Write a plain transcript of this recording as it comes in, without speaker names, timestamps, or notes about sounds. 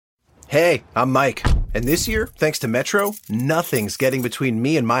Hey, I'm Mike, and this year, thanks to Metro, nothing's getting between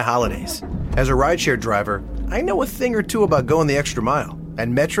me and my holidays. As a rideshare driver, I know a thing or two about going the extra mile,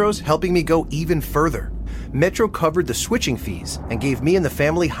 and Metro's helping me go even further. Metro covered the switching fees and gave me and the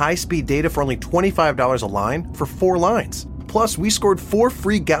family high-speed data for only $25 a line for 4 lines. Plus, we scored 4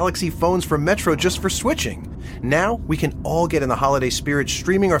 free Galaxy phones from Metro just for switching. Now, we can all get in the holiday spirit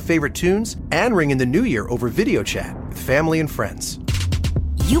streaming our favorite tunes and ring in the new year over video chat with family and friends.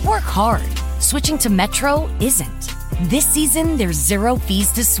 You work hard. Switching to Metro isn't. This season, there's 0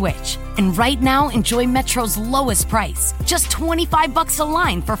 fees to switch. And right now, enjoy Metro's lowest price. Just $25 a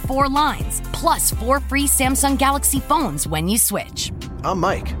line for 4 lines. Plus 4 free Samsung Galaxy phones when you switch. I'm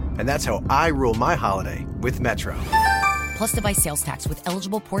Mike, and that's how I rule my holiday with Metro. Plus device sales tax with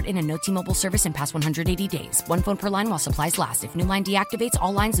eligible port in and no T-Mobile service in past 180 days. 1 phone per line while supplies last. If new line deactivates,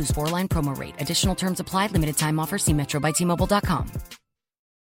 all lines lose 4-line promo rate. Additional terms apply. Limited time offer. See metrobystmobile.com.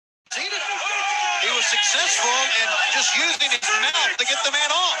 He was successful in just using his mouth to get the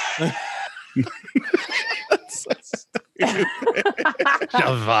man off.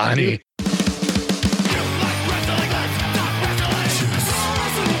 Giovanni.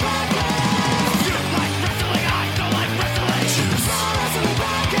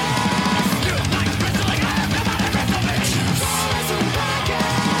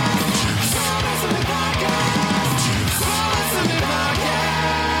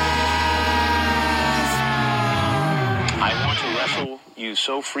 You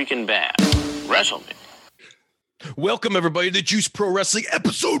so freaking bad. Wrestle me. Welcome, everybody, to Juice Pro Wrestling,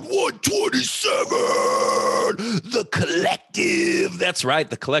 episode 127. The Collective. That's right,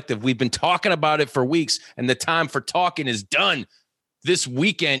 The Collective. We've been talking about it for weeks, and the time for talking is done. This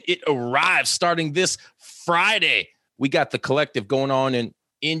weekend, it arrives starting this Friday. We got The Collective going on in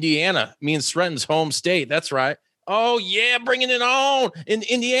Indiana, me and Sretton's home state. That's right. Oh, yeah, bringing it on. In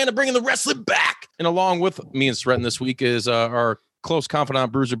Indiana, bringing the wrestling back. And along with me and Sretton this week is our close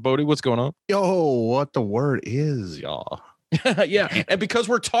confidant, Bruiser Bodie. What's going on? Yo, what the word is, y'all? Yeah, and because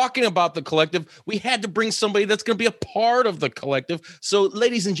we're talking about The Collective, we had to bring somebody that's going to be a part of The Collective. So,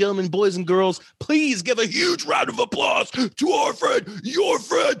 ladies and gentlemen, boys and girls, please give a huge round of applause to our friend, your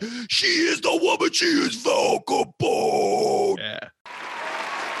friend. She is the woman. She is Val Capone. Yeah.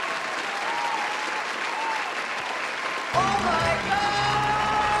 Oh my God!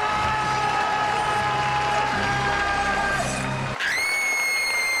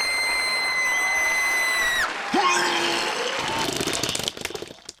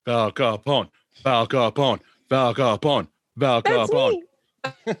 Val Capone, Val Capone, Val Capone, Val Capone.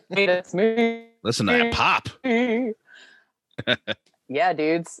 That's me. Listen to that pop. Yeah,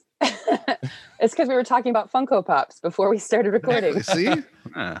 dudes. It's because we were talking about Funko Pops before we started recording. See?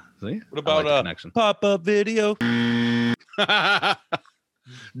 See? What about connection? Pop-up video? Dude,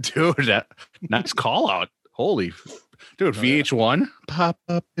 that nice call out. Holy, dude, VH1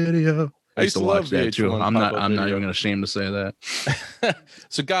 pop-up video. I used to watch that too. I'm not even ashamed to say that.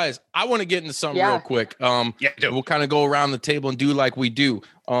 So, guys, I want to get into something real quick. We'll kind of go around the table and do like we do.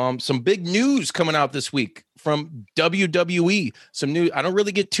 Some big news coming out this week from WWE. Some news. I don't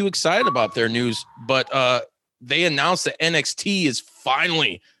really get too excited about their news, but they announced that NXT is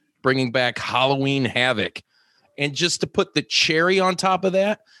finally bringing back Halloween Havoc. And just to put the cherry on top of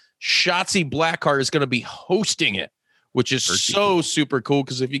that, Shotzi Blackheart is going to be hosting it, which is so super cool.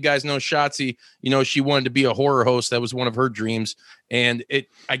 Because if you guys know Shotzi, you know she wanted to be a horror host. That was one of her dreams. And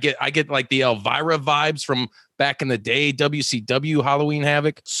I get like the Elvira vibes from back in the day, WCW Halloween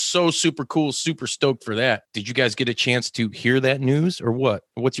Havoc. So super cool, super stoked for that. Did you guys get a chance to hear that news or what?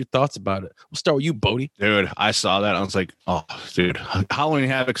 What's your thoughts about it? We'll start with you, Bodie. Dude, I saw that. I was like, oh, dude, Halloween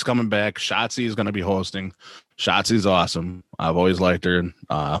Havoc's coming back. Shotzi is going to be hosting. Shotzi's awesome. I've always liked her,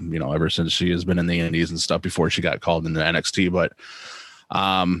 ever since she has been in the Indies and stuff before she got called into NXT. But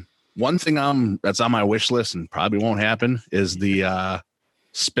one thing that's on my wish list and probably won't happen is the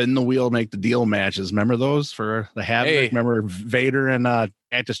spin the wheel, make the deal matches. Remember those for the Havoc? Hey. Remember Vader and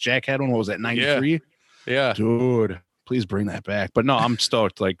Cactus Jack had one? What was that, 93? Yeah. Dude, please bring that back. But no, I'm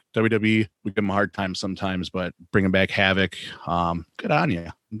stoked. Like WWE, we give them a hard time sometimes, but bringing back Havoc, good on you.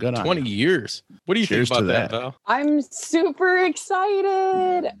 Good on 20 years. What do you think about that, Val? I'm super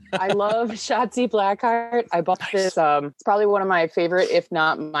excited. I love Shotzi Blackheart. I bought this. It's probably one of my favorite, if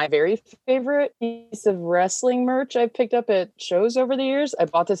not my very favorite piece of wrestling merch I've picked up at shows over the years. I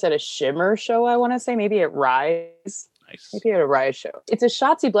bought this at a Shimmer show, I want to say, maybe at Rise. Nice. Maybe at a Rise show. It's a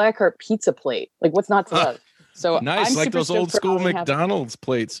Shotzi Blackheart pizza plate. Like, what's not to love? So nice, I'm like those old school McDonald's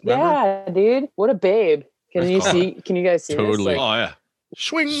plates. Remember? Yeah, dude. What a babe. Can you guys see Totally. this? Oh, yeah.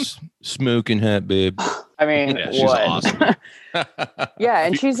 Swing. Smoking hot, babe. I mean, Yeah, she's what? awesome. Yeah,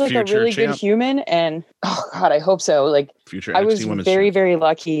 and she's like a Future really champ. good human, and oh god, I hope so. Like, Future I was NXT Women's very, Champ. very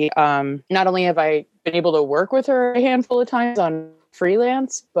lucky. Not only have I been able to work with her a handful of times on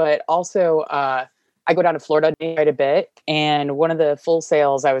freelance, but also I go down to Florida quite a bit. And one of the Full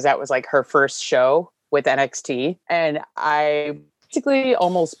Sails I was at was like her first show with NXT, and I basically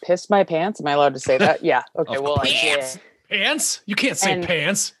almost pissed my pants. Am I allowed to say that? Yeah. Okay. Well, I did. Pants? You can't say And-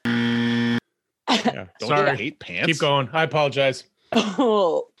 pants. Yeah. Don't Sorry. you hate pants? Keep going. I apologize.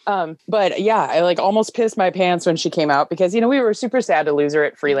 But yeah, I like almost pissed my pants when she came out because, we were super sad to lose her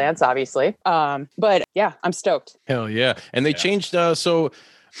at freelance, obviously. But yeah, I'm stoked. Hell yeah. And they changed. So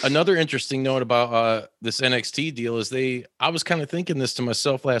another interesting note about this NXT deal is I was kind of thinking this to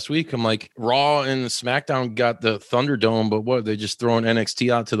myself last week. I'm like, Raw and SmackDown got the Thunderdome, but what? They just throwing NXT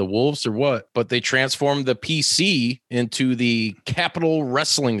out to the wolves or what? But they transformed the PC into the Capitol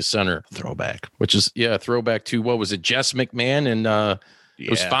Wrestling Center. Throwback. Which is, throwback to, what was it? Jess McMahon. And it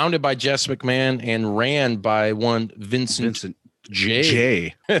was founded by Jess McMahon and ran by one Vincent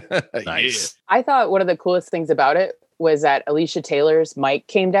J. Nice. I thought one of the coolest things about it was that Alicia Taylor's mic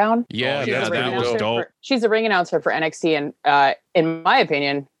came down. Yeah, She's yeah, a ring that was announcer dope. She's a ring announcer for NXT, and in my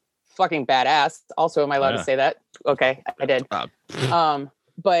opinion, fucking badass. Also, am I allowed to say that? Okay, I did.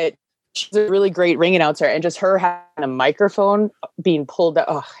 But she's a really great ring announcer, and just her having a microphone being pulled out.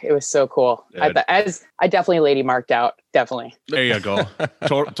 Oh, it was so cool. I definitely lady marked out. Definitely. There you go.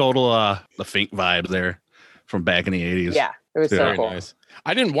 Total the Fink vibe there from back in the 80s. Yeah, it was so Very cool. nice.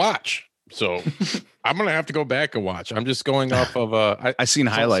 I didn't watch, so I'm gonna have to go back and watch. I'm just going off of I seen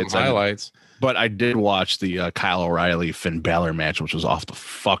highlights. Highlights. But I did watch the Kyle O'Reilly Finn Balor match, which was off the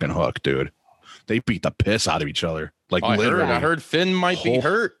fucking hook, dude. They beat the piss out of each other. Like literally. I heard Finn might be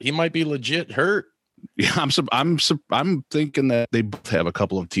hurt. He might be legit hurt. Yeah, I'm thinking that they both have a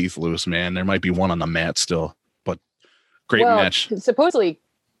couple of teeth loose, man. There might be one on the mat still, but great match. Supposedly,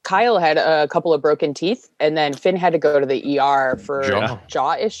 Kyle had a couple of broken teeth, and then Finn had to go to the ER for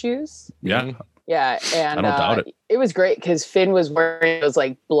jaw issues. Yeah. Yeah, and I don't doubt it. It was great because Finn was wearing those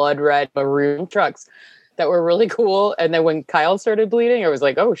like blood red maroon trucks that were really cool. And then when Kyle started bleeding, it was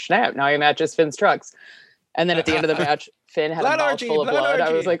like, oh snap! Now he matches Finn's trucks. And then at the end of the match, Finn had a mouth full of blood.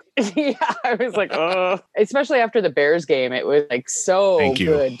 I was like, oh. Especially after the Bears game, it was like so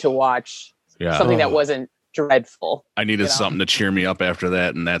good to watch something that wasn't dreadful. I needed something to cheer me up after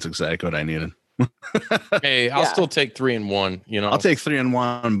that, and that's exactly what I needed. Hey, I'll still take 3-1. I'll take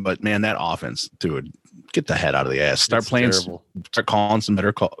 3-1, but man, that offense, dude, get the head out of the ass. Start calling some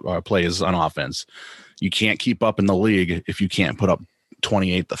better plays on offense. You can't keep up in the league if you can't put up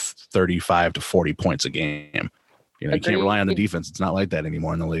 28 to 35 to 40 points a game. You can't rely on the defense. It's not like that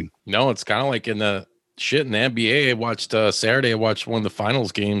anymore in the league. No, it's kind of like in the NBA. I watched Saturday. I watched one of the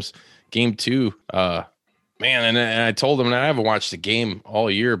finals games, game 2. Man, and I told them, and I haven't watched the game all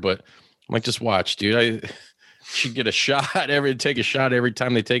year, but I'm like, just watch, dude. I should get a shot take a shot every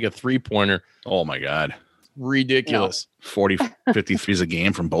time they take a 3-pointer. Oh my God. Ridiculous. 40, 50 threes a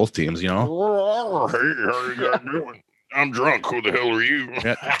game from both teams, Hey, how you guys doing? I'm drunk. Who the hell are you?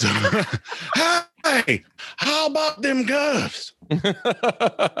 Hey, how about them Govs?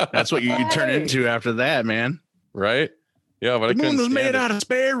 That's what you turn into after that, man. Right? Yeah, but the moon was made out of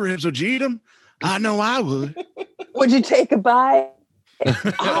spare ribs, would you eat them? I know I would. Would you take a bite?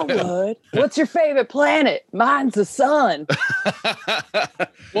 I would. What's your favorite planet? Mine's the sun.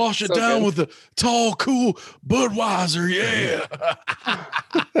 Wash it down with a tall, cool Budweiser. Yeah.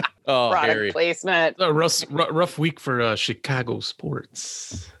 Product Harry. placement. A rough week for Chicago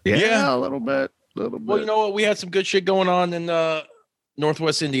sports. Yeah, a little bit. Well, you know what? We had some good shit going on in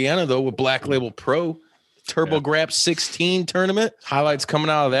Northwest Indiana, though, with Black Label Pro. Turbo Graps 16 tournament. Highlights coming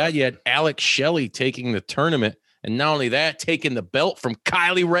out of that. You had Alex Shelley taking the tournament. And not only that, taking the belt from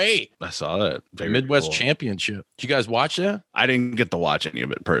Kylie Ray. I saw that. The Midwest Championship. Did you guys watch that? I didn't get to watch any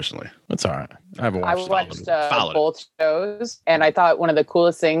of it personally. That's all right. I haven't watched both shows. And I thought one of the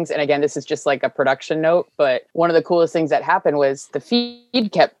coolest things, and again, this is just like a production note, but one of the coolest things that happened was the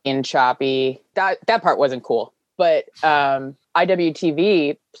feed kept being choppy. That part wasn't cool. But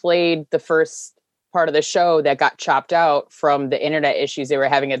IWTV played the first part of the show that got chopped out from the internet issues they were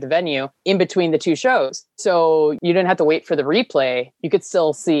having at the venue in between the two shows. So you didn't have to wait for the replay. You could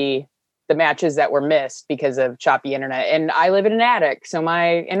still see the matches that were missed because of choppy internet. And I live in an attic, so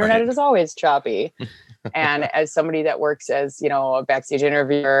my internet is always choppy. And as somebody that works as, a backstage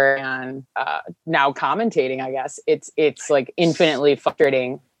interviewer and now commentating, I guess it's like infinitely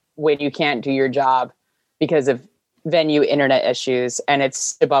frustrating when you can't do your job because of venue internet issues, and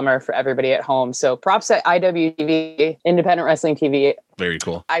it's a bummer for everybody at home. So props at IWTV, Independent Wrestling TV. Very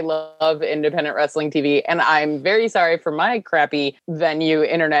cool. I love Independent Wrestling TV, and I'm very sorry for my crappy venue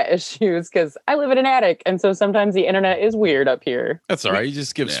internet issues because I live in an attic, and so sometimes the internet is weird up here. That's all right. You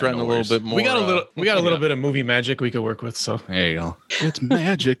just give Stretton a little bit more. We got a little bit of movie magic we could work with. So there you go. It's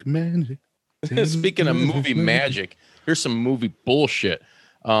magic. Speaking of movie magic, here's some movie bullshit.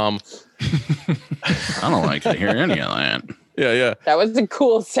 I don't like to hear any of that. Yeah. That was a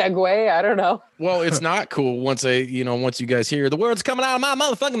cool segue. I don't know. Well, it's not cool once you guys hear the words coming out of my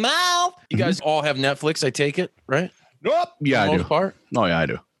motherfucking mouth. You guys all have Netflix, I take it, right? Nope. Yeah, I do. Part? Oh, yeah, I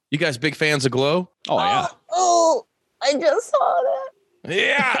do. You guys big fans of Glow? Oh, yeah. Oh, I just saw that.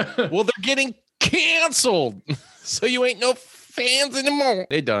 Yeah. Well, they're getting canceled. So you ain't no fans anymore.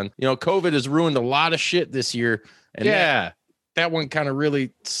 They done. COVID has ruined a lot of shit this year. And that one kind of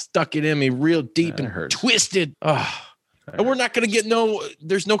really stuck it in me real deep and hurts. Twisted. And we're not going to get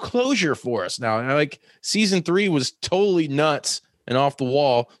there's no closure for us now. Like season 3 was totally nuts and off the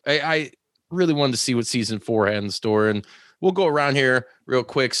wall. I really wanted to see what season 4 had in store. And we'll go around here real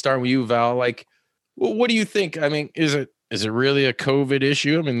quick, starting with you, Val. Like, what do you think? I mean, is it really a COVID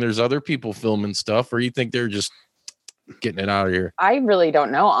issue? I mean, there's other people filming stuff, or you think they're just getting it out of here? I really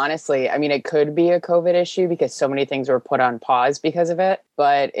don't know, honestly. I mean, it could be a COVID issue because so many things were put on pause because of it,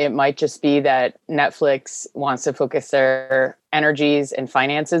 but it might just be that Netflix wants to focus their energies and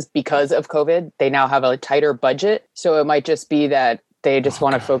finances because of COVID. They now have a tighter budget. So it might just be that they just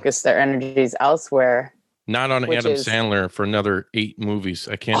want to focus their energies elsewhere. Not on Adam Sandler for another 8 movies.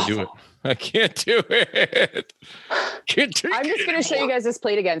 I can't do it. I can't do it. I'm just going to show you guys this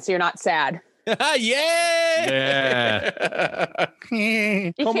plate again so you're not sad. Yeah.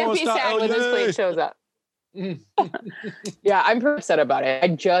 You can't be sad when this plate shows up. Yeah, I'm pretty upset about it. I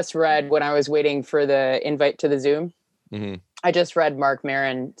just read when I was waiting for the invite to the Zoom. Mm-hmm. I just read Mark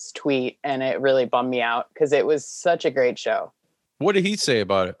Maron's tweet and it really bummed me out because it was such a great show. What did he say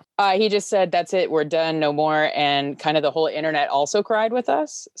about it? He just said, that's it. We're done. No more. And kind of the whole internet also cried with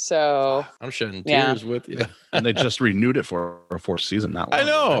us. So I'm shedding tears with you. And they just renewed it for a 4th season. Not long I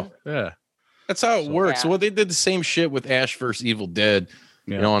know. Ago, right? Yeah. That's how it works. Yeah. Well, they did the same shit with Ash vs. Evil Dead,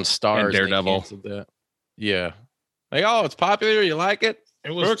 on Stars. And Daredevil. That. Yeah. Like, it's popular. You like it?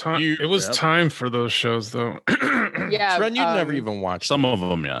 It was time. It was time for those shows, though. Yeah. Trent, you'd never even watched some of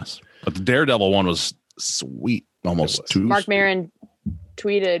them, yes. But the Daredevil one was sweet. Almost 2. Mark Maron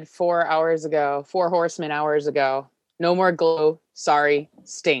tweeted 4 Horsemen hours ago. No more Glow. Sorry.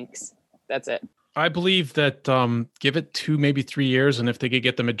 Stinks. That's it. I believe that give it 2, maybe 3 years, and if they could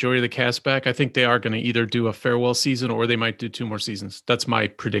get the majority of the cast back, I think they are going to either do a farewell season or they might do 2 more seasons. That's my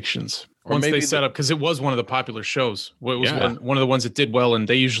predictions. Or once they set up, because it was one of the popular shows. It was one of the ones that did well, and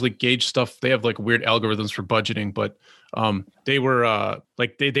they usually gauge stuff. They have like weird algorithms for budgeting, but they were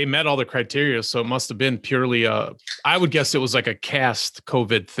they met all the criteria, so it must have been purely I would guess it was like a cast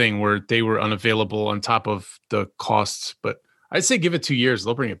COVID thing where they were unavailable on top of the costs. But I'd say give it 2 years,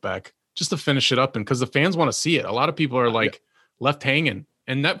 they'll bring it back. Just to finish it up, and because the fans want to see it. A lot of people are left hanging,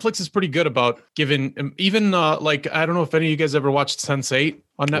 and Netflix is pretty good about giving even I don't know if any of you guys ever watched Sense8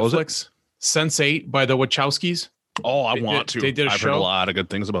 on Netflix. Sense8 by the Wachowskis. Oh, I want to. They did a show. Heard a lot of good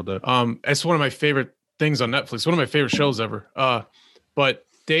things about that. It's one of my favorite things on Netflix. One of my favorite shows ever. But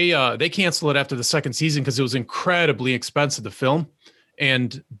they canceled it after the 2nd season because it was incredibly expensive to film.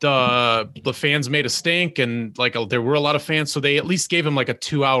 And the fans made a stink, and there were a lot of fans, so they at least gave him like a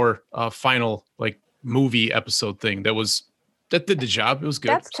 2-hour final movie episode thing that did the job. It was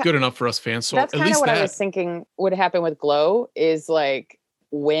good. It's good enough for us fans. So that's kind of what I was thinking would happen with Glow is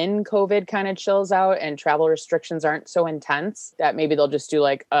when COVID kind of chills out and travel restrictions aren't so intense, that maybe they'll just do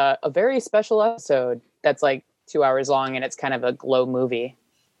a very special episode that's 2 hours long and it's kind of a Glow movie.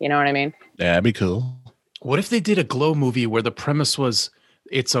 You know what I mean? That'd be cool. What if they did a Glow movie where the premise was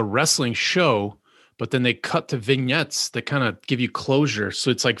it's a wrestling show, but then they cut to vignettes that kind of give you closure. So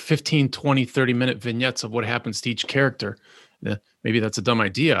it's 15, 20, 30-minute vignettes of what happens to each character. Maybe that's a dumb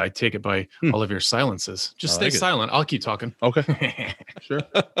idea. I take it by all of your silences. Just stay silent. I'll keep talking. Okay. Sure.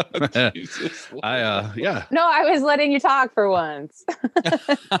 Yeah. No, I was letting you talk for once.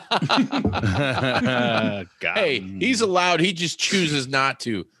 Hey, he's allowed. He just chooses not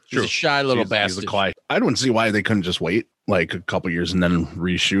to. He's a shy little bastard. I don't see why they couldn't just wait a couple years and then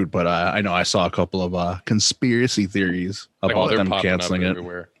reshoot. But I know I saw a couple of conspiracy theories about them canceling it.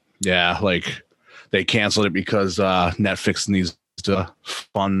 Everywhere. Yeah, they canceled it because Netflix needs to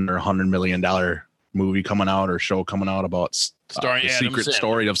fund their $100 million movie coming out or show coming out about the secret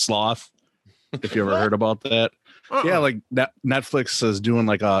story of Sloth. If you ever heard about that. Yeah, like Netflix is doing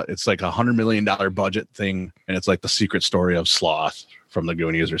it's like $100 million budget thing, and it's like the secret story of Sloth from the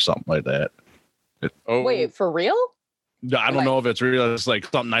Goonies or something like that. Wait, for real? I don't know if it's real. It's like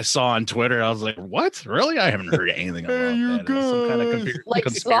something I saw on Twitter. I was like, "What? Really? I haven't heard anything about that." Some kind of like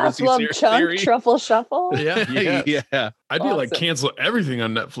Sloth Love Chunk Truffle Shuffle. Yeah. I'd be like, cancel everything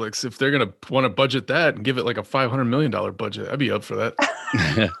on Netflix if they're gonna want to budget that and give it like a $500 million budget. I'd be up for that.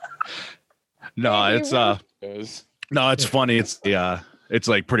 No, it's funny. It's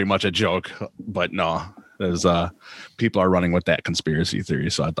like pretty much a joke, but no, there's people are running with that conspiracy theory,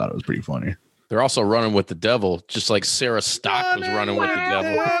 so I thought it was pretty funny. They're also running with the devil, just like Sarah Stock was running with the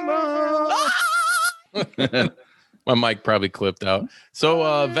devil. My mic probably clipped out.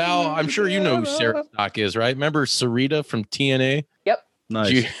 So, Val, I'm sure you know who Sarah Stock is, right? Remember Sarita from TNA? Yep.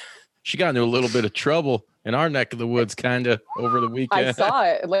 Nice. She got into a little bit of trouble in our neck of the woods, kind of over the weekend. I saw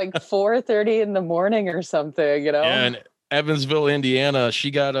it like 4:30 in the morning or something, you know? Yeah, in Evansville, Indiana,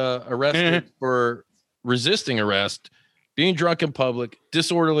 she got arrested for resisting arrest, being drunk in public,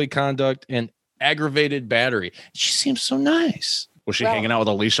 disorderly conduct, and aggravated battery. She seems so nice. Was she hanging out with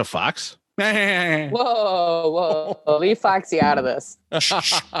Alicia Fox? Whoa. Leave Foxy out of this.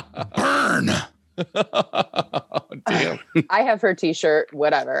 Burn. Damn. I have her t-shirt,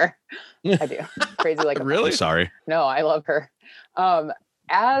 whatever. I do. Crazy like a really? Sorry. No, I love her.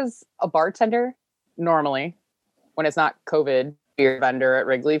 As a bartender, normally, when it's not COVID, beer vendor at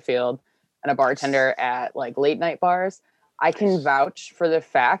Wrigley Field and a bartender at like late night bars, I can vouch for the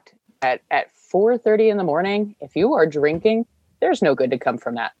fact that at 4:30 in the morning, if you are drinking, there's no good to come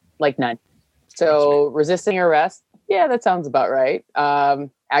from that. Like none. So resisting arrest, yeah, that sounds about right.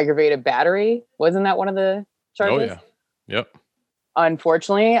 Aggravated battery, wasn't that one of the charges? Oh, yeah. Yep.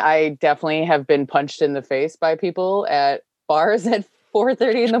 Unfortunately, I definitely have been punched in the face by people at bars at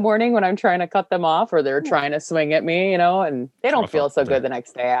 4:30 in the morning when I'm trying to cut them off or they're trying to swing at me, and they don't feel so good the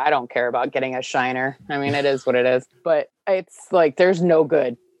next day. I don't care about getting a shiner. I mean, it is what it is. But it's like there's no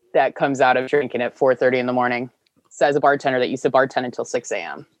good that comes out of drinking at 4:30 in the morning. Says a bartender that used to bartend until 6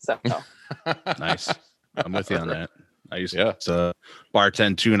 a.m. So nice. I'm with you on that. I used to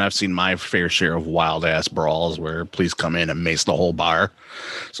bartend too, and I've seen my fair share of wild ass brawls where police come in and mace the whole bar.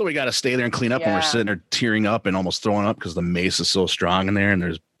 So we got to stay there and clean up, and we're sitting there tearing up and almost throwing up because the mace is so strong in there, and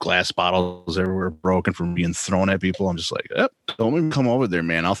there's glass bottles everywhere broken from being thrown at people. I'm just like, don't even come over there,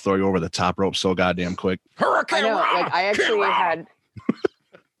 man. I'll throw you over the top rope so goddamn quick. Hurricane! I know. Like I actually had.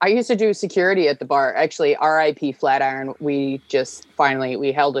 I used to do security at the bar. Actually, RIP Flatiron. We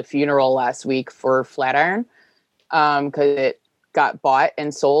held a funeral last week for Flatiron because it got bought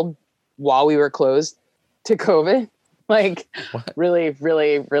and sold while we were closed to COVID. Like really,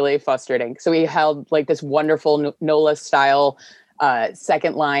 really, really frustrating. So we held like this wonderful NOLA style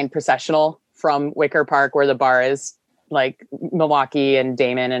second line processional from Wicker Park, where the bar is, like Milwaukee and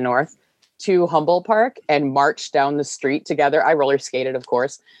Damon and North, to Humboldt Park and marched down the street together. I roller skated, of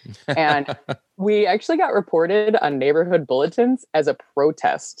course. And we actually got reported on neighborhood bulletins as a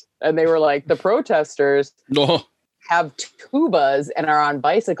protest. And they were like, the protesters have tubas and are on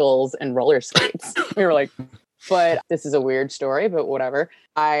bicycles and roller skates. We were like, but this is a weird story, but whatever.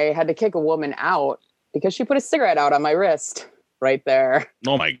 I had to kick a woman out because she put a cigarette out on my wrist right there.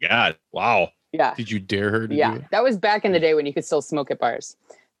 Oh my God. Wow. Yeah. Did you dare her to do it? That was back in the day when you could still smoke at bars.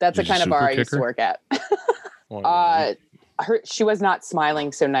 That's the kind of bar I used to work at. She was not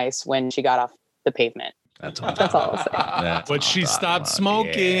smiling so nice when she got off the pavement. That's all I'll say. But she stopped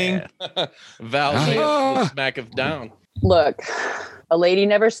smoking. Yeah. Val smack it down. Look, a lady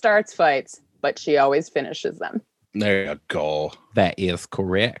never starts fights, but she always finishes them. There you go. That is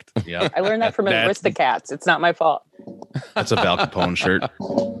correct. Yeah, I learned that from Aristocats. It's not my fault. That's a Val Capone shirt.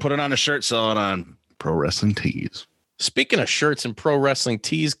 Put it on a shirt, sell it on Pro Wrestling Tees. Speaking of shirts and pro wrestling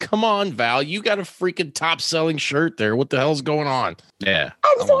tees, come on, Val. You got a freaking top selling shirt there. What the hell's going on? Yeah.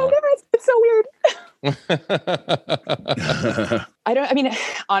 I'm so embarrassed. It's so weird.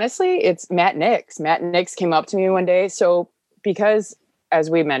 Honestly, it's Matt Nix. Matt Nix came up to me one day. So because,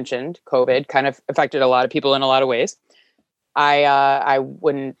 as we mentioned, COVID kind of affected a lot of people in a lot of ways. I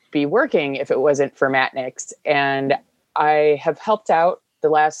wouldn't be working if it wasn't for Matt Nix. And I have helped out the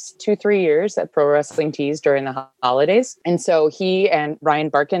last 2-3 years at Pro Wrestling Tees during the holidays. And so he and Ryan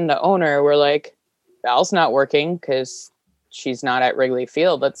Barkin, the owner, were like, Val's not working because she's not at Wrigley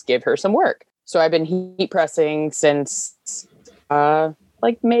Field. Let's give her some work. So I've been heat pressing since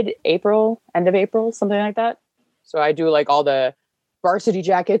like mid-April, end of April, something like that. So I do like all the varsity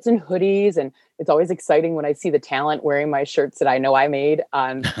jackets and hoodies. And it's always exciting when I see the talent wearing my shirts that I know I made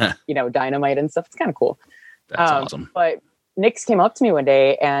on, Dynamite and stuff. It's kind of cool. That's awesome. But Nix came up to me one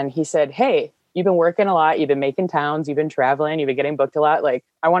day and he said, hey, you've been working a lot. You've been making towns. You've been traveling. You've been getting booked a lot. Like,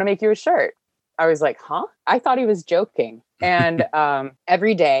 I want to make you a shirt. I was like, huh? I thought he was joking. And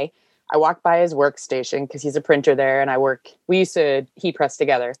every day I walk by his workstation because he's a printer there, and we used to heat press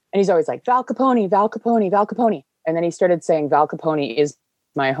together. And he's always like, Val Capone, Val Capone, Val Capone. And then he started saying, Val Capone is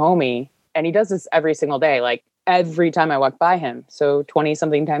my homie. And he does this every single day, like every time I walk by him. So 20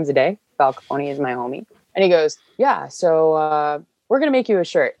 something times a day, Val Capone is my homie. And he goes, yeah, so we're going to make you a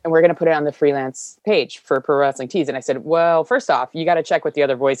shirt and we're going to put it on the Freelance page for Pro Wrestling Tees. And I said, well, first off, you got to check with the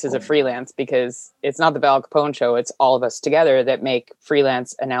other voices of Freelance, because it's not the Val Capone show. It's all of us together that make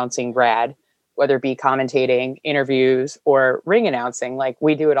Freelance announcing rad, whether it be commentating, interviews, or ring announcing. Like,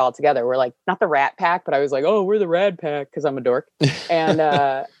 we do it all together. We're like, not the Rat Pack, but I was like, oh, we're the Rad Pack because I'm a dork.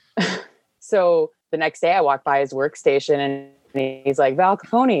 And so the next day I walked by his workstation and he's like, Val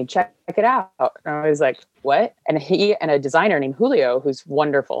Capone, check it out. And I was like, what? And he and a designer named Julio, who's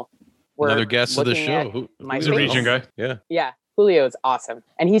wonderful. Another guest of the show. He's a region guy. Yeah. Yeah. Julio is awesome.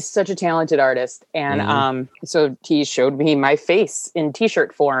 And he's such a talented artist. And so he showed me my face in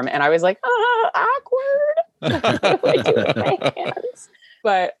t-shirt form. And I was like, awkward. What do I do with my hands?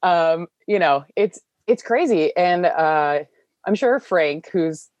 But, it's crazy. And I'm sure Frank,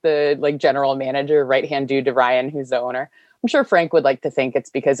 who's the like general manager, right-hand dude to Ryan, who's the owner, I'm sure Frank would like to think it's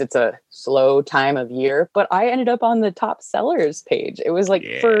because it's a slow time of year, but I ended up on the top sellers page. It was like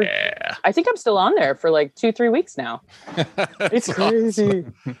I think I'm still on there for like 2-3 weeks now. It's crazy.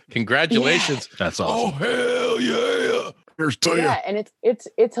 Congratulations. Yeah. That's awesome. Oh, hell yeah. Here's to you. Yeah, and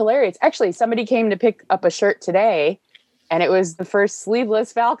it's hilarious. Actually, somebody came to pick up a shirt today, and it was the first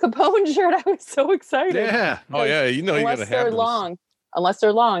sleeveless Val Capone shirt. I was so excited. Yeah. Oh, yeah. You know, you got to have those. Unless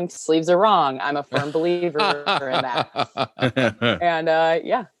they're long, sleeves are wrong. I'm a firm believer in that. And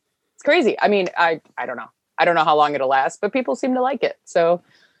it's crazy. I mean, I don't know. I don't know how long it'll last, but people seem to like it. So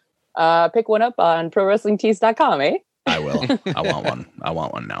pick one up on prowrestlingtees.com, eh? I will. I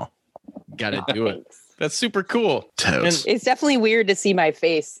want one now. Got to do it. That's super cool. It's definitely weird to see my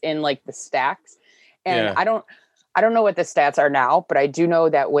face in like the stacks. And I don't know what the stats are now, but I do know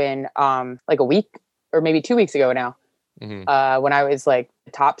that when like a week or maybe 2 weeks ago now, when I was like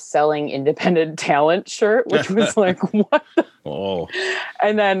the top selling independent talent shirt, which was like, what?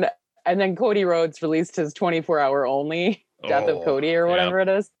 And then Cody Rhodes released his 24-hour only Death of Cody or whatever it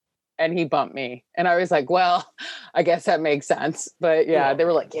is. And he bumped me. And I was like, well, I guess that makes sense. But they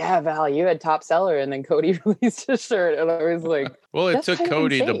were like, yeah, Val, you had top seller. And then Cody released his shirt. And I was like, well, it took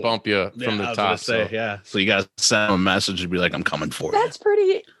Cody to bump you from the top. So you guys send him a message and be like, I'm coming for you. That's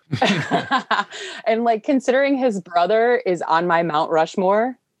pretty. And like, considering his brother is on my Mount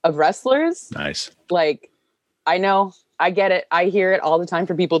Rushmore of wrestlers. Nice. Like, I know, I get it. I hear it all the time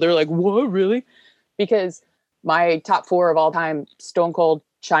from people. They're like, what, really? Because my top 4 of all time, Stone Cold,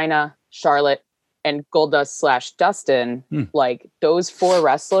 China, Charlotte, and Goldust / Dustin, like those 4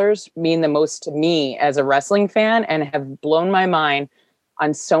 wrestlers mean the most to me as a wrestling fan and have blown my mind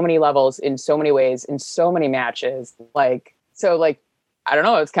on so many levels, in so many ways, in so many matches. Like, so like, I don't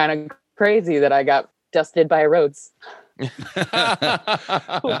know. It's kind of crazy that I got dusted by Rhodes.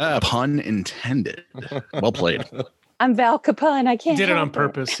 Pun intended. Well played. I'm Val Capone. I can't. He did it on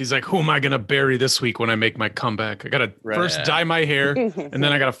purpose. He's like, who am I going to bury this week when I make my comeback? I got to first dye my hair, and then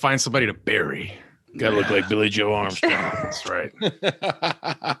I got to find somebody to bury. Got to look like Billy Joe Armstrong. That's right.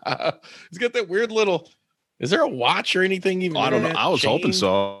 He's got that weird little. Is there a watch or anything? Even I don't know. I was hoping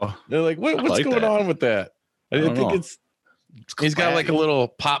so. They're like, what's going on with that? I think it's. He's got like a little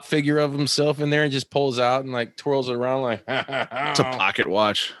pop figure of himself in there and just pulls out and like twirls it around like. It's a pocket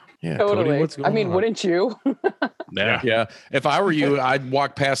watch. Yeah, totally. Cody, what's going on? Wouldn't you? Yeah. If I were you, I'd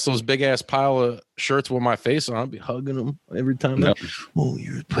walk past those big ass pile of shirts with my face on. I'd be hugging them every time. Yep. Oh,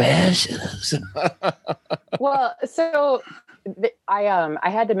 you're precious. Well, so I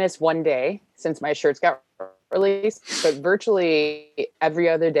had to miss one day since my shirts got released, but virtually every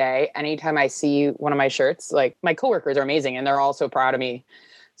other day, anytime I see one of my shirts, like my coworkers are amazing and they're all so proud of me,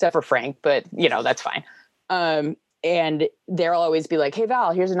 except for Frank, but that's fine. And they'll always be like, hey,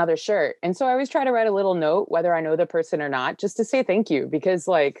 Val, here's another shirt. And so I always try to write a little note, whether I know the person or not, just to say thank you. Because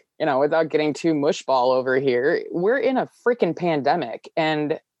like, without getting too mushball over here, we're in a freaking pandemic.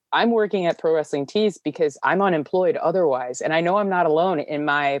 And I'm working at Pro Wrestling Tees because I'm unemployed otherwise. And I know I'm not alone in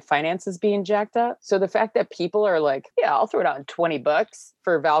my finances being jacked up. So the fact that people are like, yeah, I'll throw down $20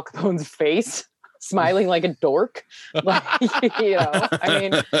 for Val Capone's face, smiling like a dork. Like, I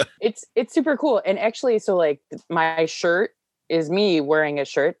mean, it's super cool. And actually, so like my shirt is me wearing a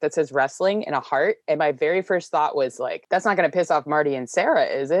shirt that says wrestling and a heart. And my very first thought was like, that's not going to piss off Marty and Sarah,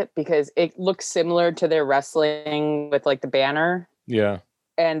 is it? Because it looks similar to their wrestling with like the banner. Yeah.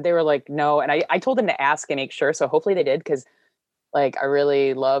 And they were like, no. And I told them to ask and make sure. So hopefully they did, because like I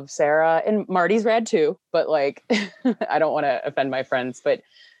really love Sarah, and Marty's rad too. But like, I don't want to offend my friends. But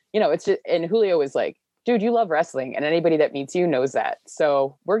it's just, and Julio was like, dude, you love wrestling, and anybody that meets you knows that.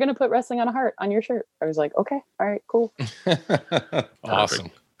 So we're gonna put wrestling on a heart on your shirt. I was like, okay, all right, cool.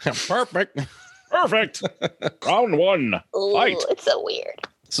 Awesome. Perfect. Round one. Fight. It's so weird.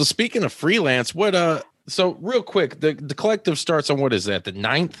 So speaking of freelance, so real quick, the collective starts on, what is that, the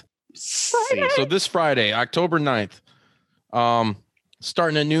 9th? So this Friday, October 9th.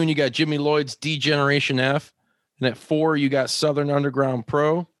 Starting at noon, you got Jimmy Lloyd's D-Generation F. And at 4, you got Southern Underground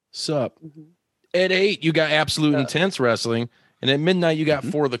Pro. Sup. Mm-hmm. At 8, you got Absolute Intense Wrestling. And at midnight, you got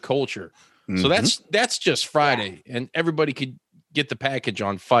For the Culture. So that's just Friday. And everybody could get the package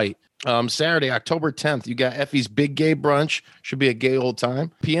on Fight. Saturday, October 10th, you got Effie's Big Gay Brunch. Should be a gay old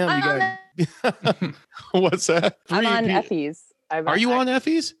time. PM, you got... What's that? I'm on Effie's. Are you on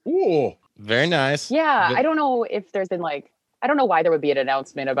Effie's? Ooh, very nice. Yeah, I don't know if there's been like... I don't know why there would be an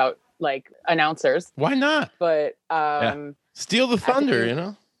announcement about like announcers. Why not? But steal the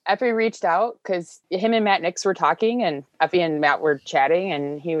thunder, Effie reached out because him and Matt Nix were talking, and Effie and Matt were chatting,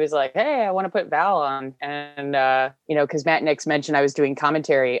 and he was like, hey, I want to put Val on. And, because Matt Nix mentioned I was doing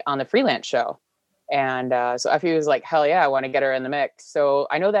commentary on the freelance show. And so Effie was like, hell yeah, I want to get her in the mix. So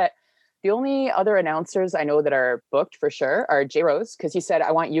I know that the only other announcers I know that are booked for sure are J Rose, because he said,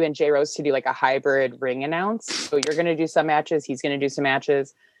 I want you and J Rose to do like a hybrid ring announce. So you're going to do some matches, he's going to do some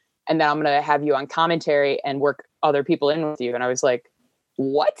matches. And then I'm going to have you on commentary and work other people in with you. And I was like,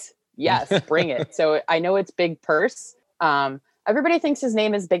 what? Yes, bring it. So I know it's Big Purse. Everybody thinks his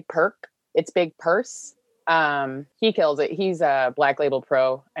name is Big Perk. It's Big Purse. He kills it. He's a Black Label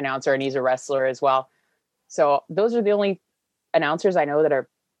Pro announcer, and he's a wrestler as well. So those are the only announcers I know that are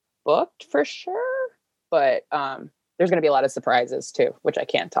booked for sure. But there's going to be a lot of surprises too, which I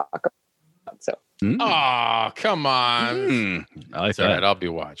can't talk about. So. Oh, come on. I like that. All right, I'll be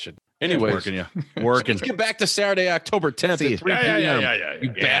watching. Anyways, working. Let's get back to Saturday, October 10th at 3 p.m.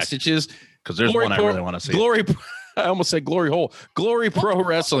 You bastards. Because there's one I really want to see. I almost said Glory Hole. Glory Pro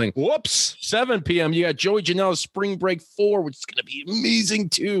Wrestling. Whoops. 7 p.m. You got Joey Janela's Spring Break 4, which is going to be amazing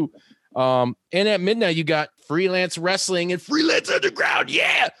too. And at midnight, you got Freelance Wrestling and Freelance Underground.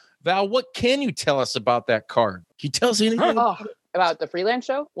 Yeah. Val, what can you tell us about that card? Can you tell us anything about the freelance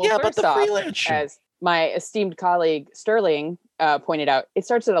show? Well, yeah, about the freelance show. As my esteemed colleague Sterling pointed out, it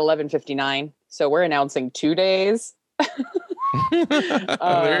starts at 11:59, so we're announcing 2 days.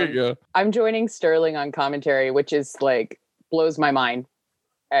 There you go. I'm joining Sterling on commentary, which is like blows my mind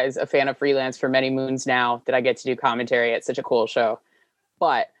as a fan of freelance for many moons now that I get to do commentary at such a cool show.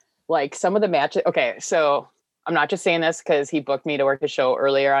 But like some of the matches, okay, so I'm not just saying this because he booked me to work a show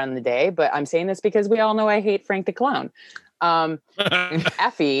earlier on in the day, but I'm saying this because we all know I hate Frank the Clown.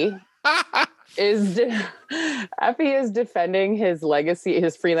 Effie is defending his legacy,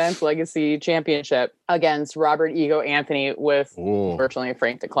 his freelance legacy championship against Robert Ego Anthony with virtually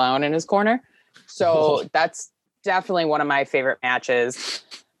Frank the Clown in his corner. So that's definitely one of my favorite matches.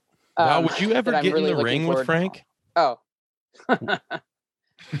 Wow, would you ever get really in the ring with Frank? Oh,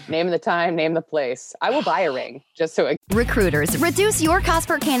 name the time, name the place. I will buy a ring just so. Recruiters, reduce your cost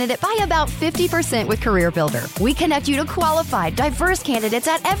per candidate by about 50% with Career Builder. We connect you to qualified, diverse candidates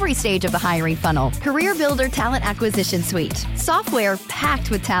at every stage of the hiring funnel. Career Builder Talent Acquisition Suite. Software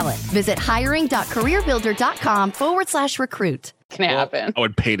packed with talent. Visit hiring.careerbuilder.com/recruit. Can happen. I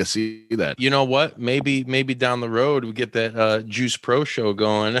would pay to see that. You know what? Maybe down the road we get that Juice Pro show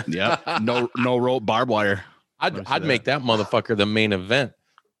going. Yeah. No rope barbed wire. I'd make that motherfucker the main event.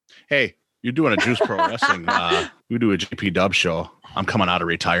 Hey, you're doing a Juice Pro Wrestling. We do a JP Dub show. I'm coming out of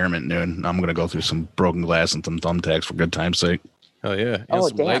retirement noon. I'm going to go through some broken glass and some thumbtacks for good time's sake. Hell yeah. And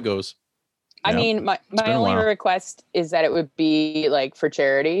some Legos. I mean, my only request is that it would be like for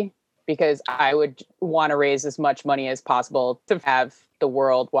charity, because I would want to raise as much money as possible to have the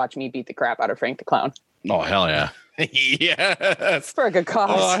world watch me beat the crap out of Frank the Clown. Oh, hell yeah. Yes. For a good cause.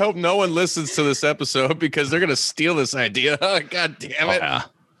 Oh, I hope no one listens to this episode because they're going to steal this idea. God damn it. Yeah.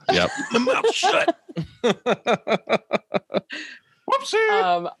 Yep. The mouth shut.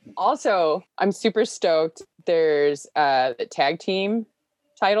 Whoopsie. Also, I'm super stoked. There's the tag team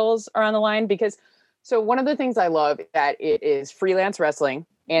titles are on the line because one of the things I love is that it is Freelance Wrestling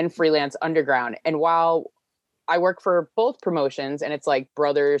and Freelance Underground. And while I work for both promotions and it's like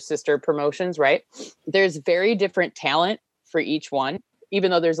brother, sister promotions, right? There's very different talent for each one,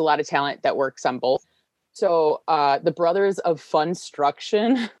 even though there's a lot of talent that works on both. So the Brothers of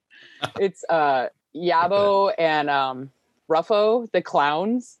Funstruction, it's Yabo and Ruffo, the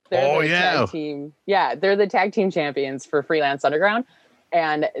Clowns. They're the tag team. Yeah, they're the tag team champions for Freelance Underground.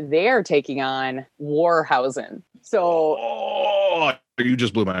 and they're taking on Warhausen. So you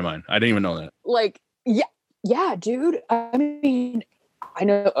just blew my mind. I didn't even know that. Like, yeah, dude. I mean, I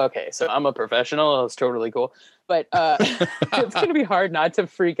know. Okay, so I'm a professional. It's totally cool. But it's going to be hard not to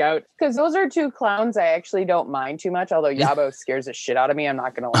freak out because those are two clowns I actually don't mind too much, although Yabo scares the shit out of me. I'm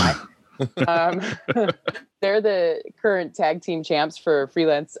not going to lie. They're the current tag team champs for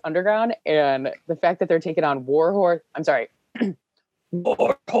Freelance Underground. And the fact that they're taking on Warhorse. I'm sorry.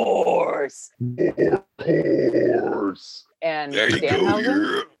 Warhorse. And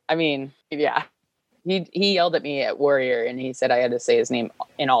Danhausen. I mean, yeah. He yelled at me at Warrior and he said I had to say his name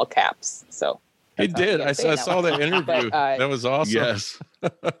in all caps. So he did. I saw that interview. That was awesome. Yes.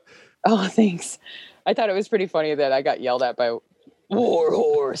 Oh, thanks. I thought it was pretty funny that I got yelled at by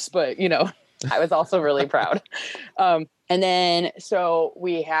Warhorse, but you know, I was also really proud. And then so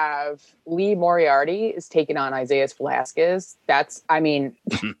we have Lee Moriarty is taking on Isaiah Velasquez. I mean,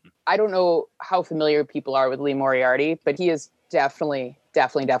 I don't know how familiar people are with Lee Moriarty, but he is definitely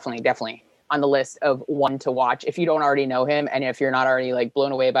on the list of one to watch if you don't already know him and if you're not already like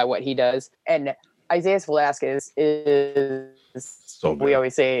blown away by what he does. And Isaiah Velasquez is, so we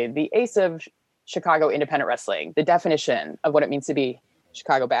always say, the ace of Chicago independent wrestling, the definition of what it means to be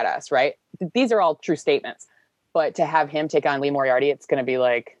Chicago badass, right? These are all true statements. But to have him take on Lee Moriarty, it's going to be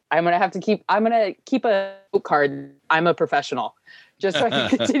like, I'm going to keep a note card. I'm a professional. Just so I can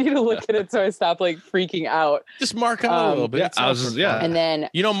continue to look at it so I stop like freaking out. Just mark out a little bit. Yeah, and then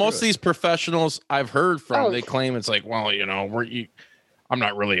most of these professionals I've heard from, they claim it's like, well, I'm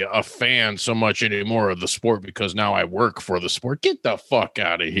not really a fan so much anymore of the sport because now I work for the sport. Get the fuck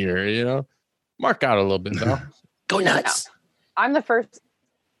out of here, Mark out a little bit though. Go nuts. No. I'm the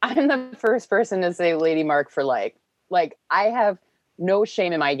first person to say Lady Mark for like I have no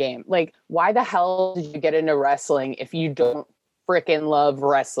shame in my game. Like, why the hell did you get into wrestling if you don't freaking love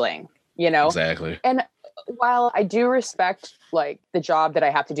wrestling, Exactly. And while I do respect like the job that I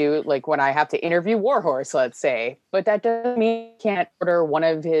have to do, like when I have to interview Warhorse, let's say, but that doesn't mean I can't order one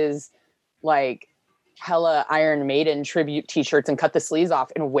of his like hella Iron Maiden tribute t-shirts and cut the sleeves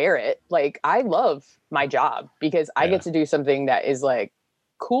off and wear it. Like, I love my job because I get to do something that is like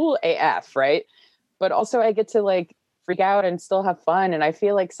cool AF, right? But also I get to like freak out and still have fun. And I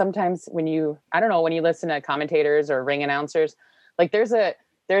feel like sometimes when you listen to commentators or ring announcers, like there's a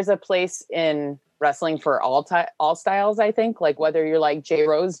place in wrestling for all styles, I think, like whether you're like J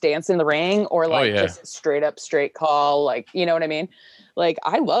Rose dance in the ring or like just straight call, like, you know what I mean? Like,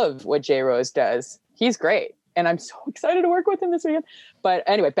 I love what J Rose does. He's great. And I'm so excited to work with him this weekend. But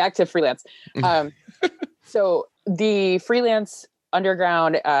anyway, back to Freelance. So the Freelance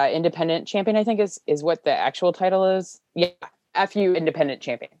Underground Independent Champion, I think is what the actual title is. Yeah. FU Independent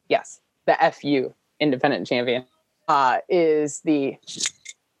Champion. Yes. The FU Independent Champion is the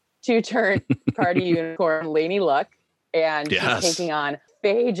two-turn party unicorn Lainey Luck. And she's taking on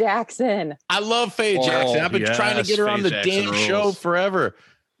Faye Jackson. I love Faye Jackson. I've been trying to get her on the damn show forever.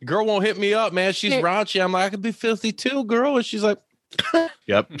 The girl won't hit me up, man. She's raunchy. I'm like, I could be filthy too, girl. And she's like,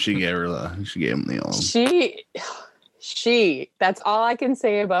 yep. She gave him the old. She, that's all I can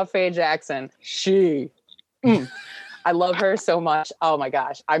say about Faye Jackson. I love her so much. Oh my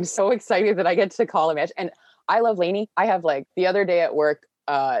gosh. I'm so excited that I get to call a match. And I love Lainey. I have like the other day at work,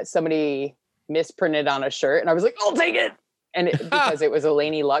 somebody misprinted on a shirt and I was like, I'll take it. And because it was a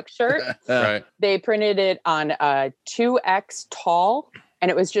Lainey Luck shirt, right? They printed it on a 2X tall and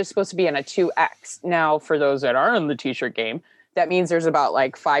it was just supposed to be in a 2X. Now, for those that are in the t-shirt game, that means there's about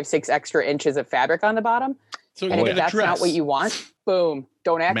like 5-6 extra inches of fabric on the bottom. So and if that's not what you want, boom.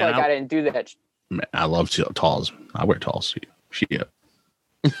 Don't act like I didn't do that. Man, I love talls. I wear talls.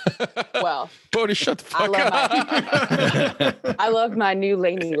 Well, Bodie, shut the fuck up. I love my new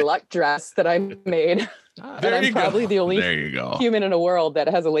Lainey Luck dress that I made. And I'm probably the only human in the world that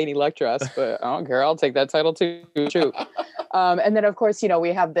has a Lainey Luck dress, but I don't care. I'll take that title too. Shoot. And then of course, we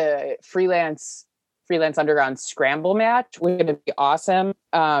have the Freelance Underground Scramble match, which is going to be awesome.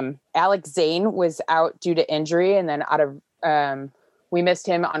 Alex Zane was out due to injury, and then we missed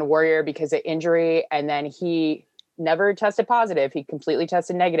him on Warrior because of injury, and then he never tested positive. He completely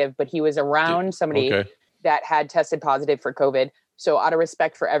tested negative, but he was around somebody that had tested positive for COVID. So out of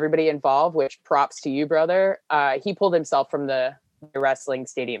respect for everybody involved, which props to you, brother, he pulled himself from the Wrestling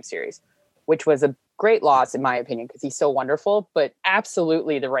Stadium Series, which was a great loss in my opinion, because he's so wonderful, but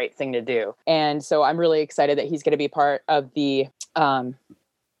absolutely the right thing to do. And so I'm really excited that he's going to be part of the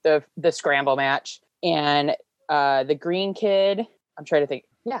scramble match. And the Green Kid, I'm trying to think.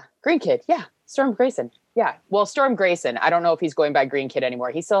 Yeah, Green Kid. Yeah, Storm Grayson. Yeah, well, Storm Grayson. I don't know if he's going by Green Kid anymore.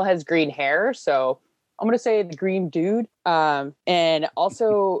 He still has green hair, so I'm going to say the Green Dude. And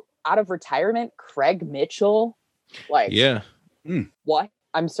also out of retirement, Craig Mitchell. Like, yeah. What?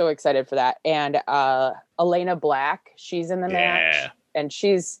 I'm so excited for that. And Elena Black, she's in the match. And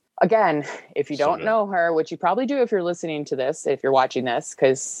she's, again, if you don't know her, which you probably do if you're listening to this, if you're watching this,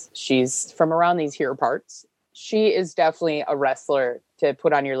 because she's from around these here parts. She is definitely a wrestler to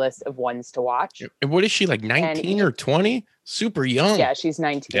put on your list of ones to watch. And what is she, like 19 or 20? Super young. Yeah, she's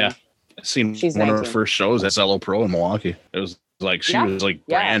 19. Yeah. I seen She's one 19. of her first shows at Zello Pro in Milwaukee. It was like she was like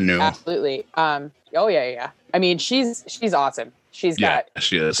brand new. Absolutely. Oh yeah. I mean, she's awesome. She's got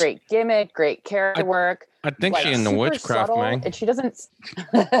she is. great gimmick, great character work. I think she's in the witchcraft, subtle, man. and she doesn't.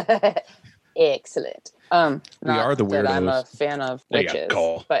 Excellent. We are the weirdos. I'm a fan of witches,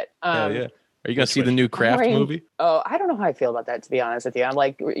 but yeah. Are you gonna see the new Craft movie? Oh, I don't know how I feel about that, to be honest with you. I'm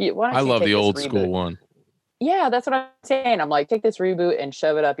like, why don't I love the old reboot? school one. Yeah, that's what I'm saying. I'm like, take this reboot and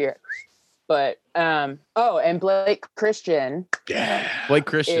shove it up your. But and Blake Christian. Yeah, Blake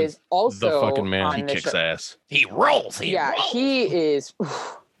Christian is also the fucking man. He kicks show. ass. He rolls. He is.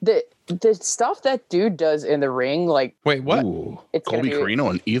 The stuff that dude does in the ring, like, wait, what? Ooh, it's Colby Carino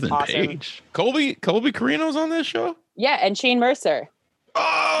and Ethan Page. Colby Carino's on this show? Yeah, and Shane Mercer.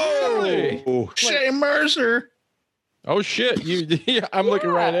 Oh, really? Shane Mercer. Oh shit! I'm looking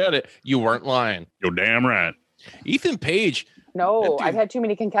right at it. You weren't lying. You're damn right. Ethan Page. No, I've had too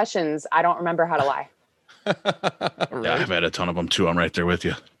many concussions. I don't remember how to lie. Right. Yeah, I've had a ton of them too. I'm right there with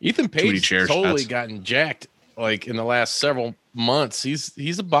you. Ethan Page totally gotten jacked like in the last several months.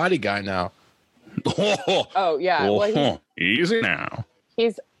 He's a body guy now. Oh yeah. Well, easy now.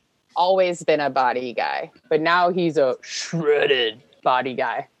 He's always been a body guy, but now he's a shredded body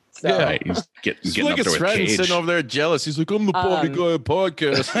guy. So. Yeah, he's getting like up there with Cage. Sitting over there jealous. He's like, I'm the body guy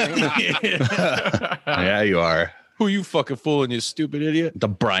podcast. Yeah, you are. Who you fucking fooling, you stupid idiot? The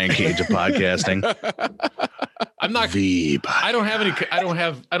Brian Cage of podcasting. I'm not. I don't have any.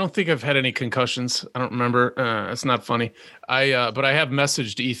 I don't think I've had any concussions. I don't remember. It's not funny. But I have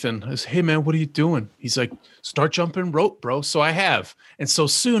messaged Ethan. I said, hey man, what are you doing? He's like, start jumping rope, bro. So I have, and so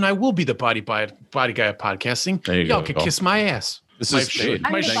soon I will be the body guy of podcasting. Y'all can kiss my ass. This is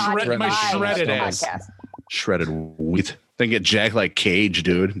my shredded ass. Shredded wheat. Then get jacked like Cage,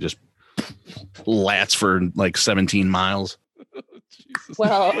 dude. Just lats for like 17 miles.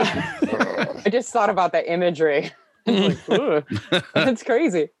 Well, I just thought about that imagery. It's like, that's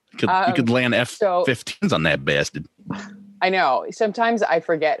crazy. You could land F-15s on that bastard. I know. Sometimes I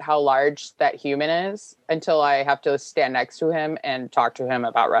forget how large that human is until I have to stand next to him and talk to him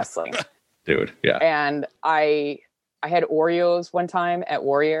about wrestling. Dude, yeah. And I had Oreos one time at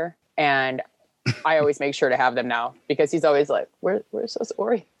Warrior, and I always make sure to have them now because he's always like, where's those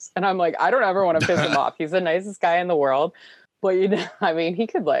Oreos? And I'm like, I don't ever want to piss him off. He's the nicest guy in the world. But, he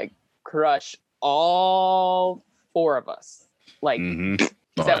could like crush all four of us. Like,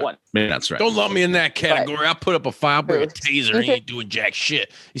 that one. Maybe that's right. Don't lump me in that category. I'll put up a file, bring a taser, and he ain't doing jack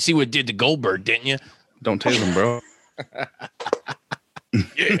shit. You see what it did to Goldberg, didn't you? Don't tase him, bro.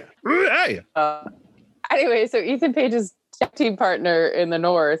 Yeah. Anyway, so Ethan Page's tag team partner in the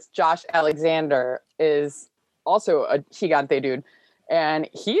North, Josh Alexander, is also a gigante dude. And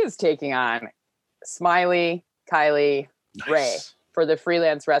he is taking on Smiley, Kylie, Ray for the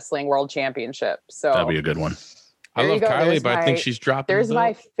Freelance Wrestling World Championship. So that'll be a good one. I love Kylie, but I think she's dropping. There's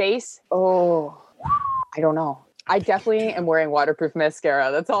my face. Oh, I don't know. I definitely am wearing waterproof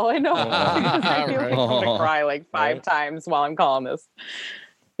mascara. That's all I know. Because I feel like I'm going to cry like 5 times while I'm calling this.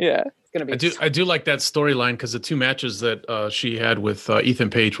 Yeah. Gonna be I do like that storyline because the 2 matches that she had with Ethan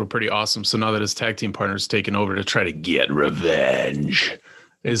Page were pretty awesome. So now that his tag team partner's taken over to try to get revenge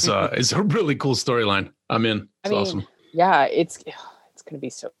is a really cool storyline. I'm in. It's awesome. Yeah, it's gonna be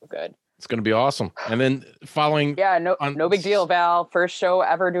so good. It's gonna be awesome. And then following, no big deal, Val. First show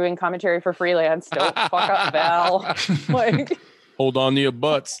ever doing commentary for Freelance. Don't fuck up, Val. Like, hold on to your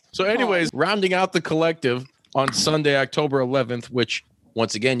butts. So, anyways, rounding out the collective on Sunday, October 11th, which.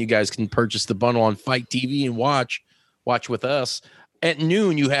 Once again, you guys can purchase the bundle on Fight TV and watch with us. At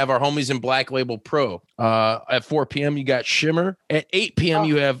noon, you have our homies in Black Label Pro. At 4 p.m., you got Shimmer. At 8 p.m.,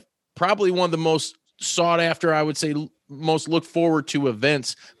 you have probably one of the most sought after, I would say, most look forward to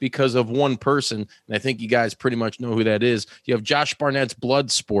events because of one person. And I think you guys pretty much know who that is. You have Josh Barnett's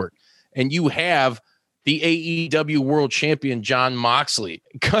Bloodsport. And you have the AEW World Champion, Jon Moxley.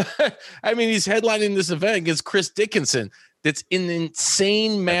 I mean, he's headlining this event against Chris Dickinson. That's an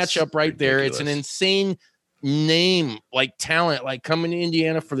insane matchup right there. It's an insane name, like talent, like coming to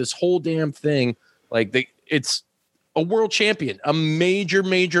Indiana for this whole damn thing. Like it's a world champion, a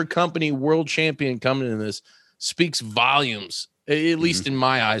major company world champion coming in this speaks volumes. at least in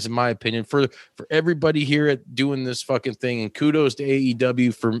my eyes, in my opinion, for everybody here at doing this fucking thing. And kudos to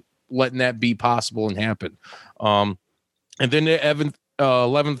AEW for letting that be possible and happen. And then at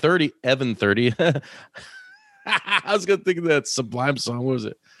 11:30, Evan 30. I was gonna think of that Sublime song. What was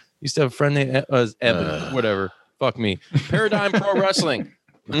it? Used to have a friend named Evan. Whatever. Fuck me. Paradigm Pro Wrestling.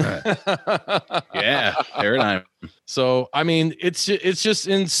 Yeah, Paradigm. So I mean, it's just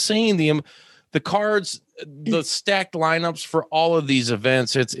insane. The cards, the stacked lineups for all of these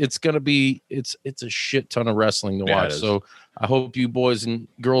events. It's gonna be it's a shit ton of wrestling to watch. So I hope you boys and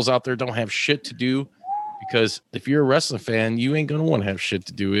girls out there don't have shit to do, because if you're a wrestling fan, you ain't gonna want to have shit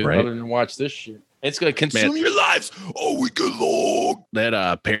to do other than watch this shit. It's gonna consume your lives all weekend long.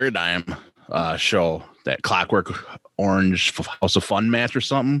 That Paradigm show, that Clockwork Orange House of Fun match or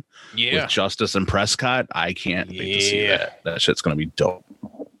something, with Justice and Prescott. I can't wait to see that. That shit's gonna be dope.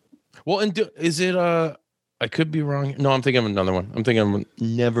 Well, and is it I could be wrong. No, I'm thinking of another one.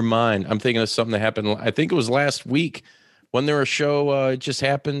 Never mind. I'm thinking of something that happened. I think it was last week when there was a show. It just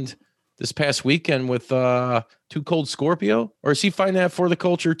happened this past weekend with Too Cold Scorpio, or is he fighting that For the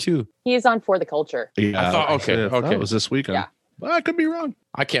Culture too? He is on For the Culture. Yeah, I thought, okay. It was this weekend. Yeah. Well, I could be wrong.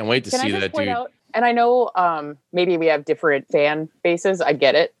 I can't wait to see that dude. And I know maybe we have different fan bases. I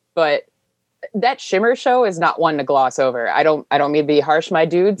get it, but that Shimmer show is not one to gloss over. I don't mean to be harsh, my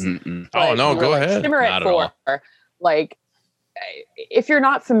dudes. Oh no, go ahead. Shimmer at 4. Like, if you're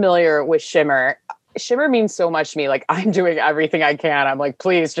not familiar with Shimmer means so much to me. Like, I'm doing everything I can. I'm like,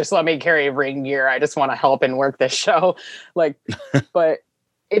 please just let me carry ring gear. I just want to help and work this show. Like, but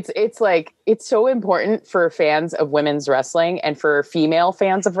it's like, it's so important for fans of women's wrestling and for female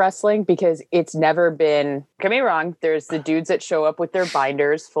fans of wrestling, because it's never been, don't get me wrong, there's the dudes that show up with their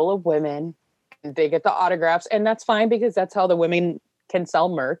binders full of women. They get the autographs, and that's fine, because that's how the women can sell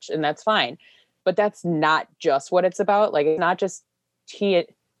merch, and that's fine. But that's not just what it's about. Like, it's not just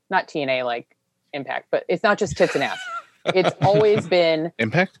not TNA like Impact, but it's not just tits and ass. It's always been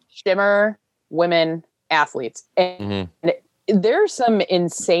Impact, Shimmer, women, athletes. And there's some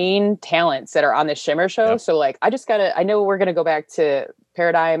insane talents that are on the Shimmer show. Yep. So like, I know we're going to go back to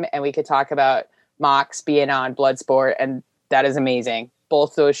Paradigm, and we could talk about Mox being on Bloodsport, and that is amazing.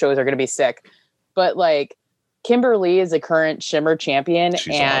 Both those shows are going to be sick. But like, Kimberly is a current Shimmer champion,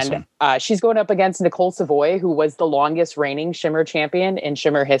 and awesome. She's going up against Nicole Savoy, who was the longest reigning Shimmer champion in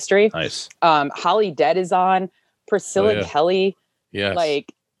Shimmer history. Nice. Holly Dead is on. Priscilla Kelly. Yes.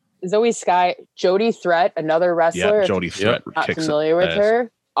 Like, Zoe Sky, Jody Threat, another wrestler. Yeah, Jody Threat. Not familiar with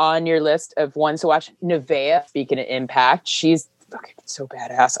her. On your list of ones to watch. Nevaeh, speaking of Impact, she's fucking so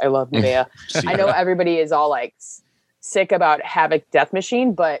badass. I love Nevaeh. I know everybody is all like sick about Havoc Death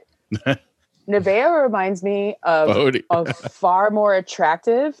Machine, but Nevaeh reminds me of a far more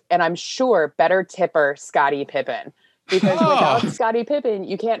attractive, and I'm sure better tipper, Scottie Pippen. Because without Scottie Pippen,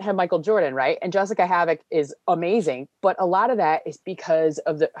 you can't have Michael Jordan, right? And Jessica Havoc is amazing, but a lot of that is because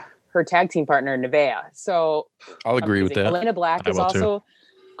of her tag team partner, Nevaeh. So I'll agree with that. Elena Black is also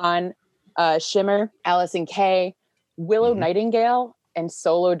on Shimmer. Allison Kay, Willow Nightingale, and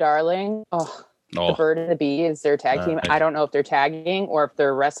Solo Darling. The Bird and the Bee is their tag team. I don't know if they're tagging or if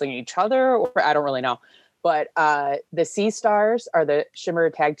they're wrestling each other, or I don't really know. But the Sea Stars are the Shimmer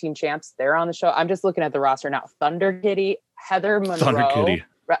tag team champs. They're on the show. I'm just looking at the roster now. Thunder Kitty, Heather Monroe.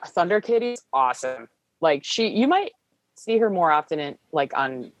 Thunder Kitty's awesome. Like, you might see her more often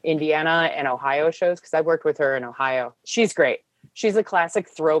on Indiana and Ohio shows, because I've worked with her in Ohio. She's great. She's a classic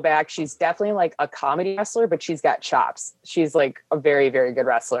throwback. She's definitely like a comedy wrestler, but she's got chops. She's like a very, very good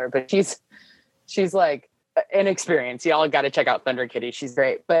wrestler, but she's like an experience. Y'all got to check out Thunder Kitty. She's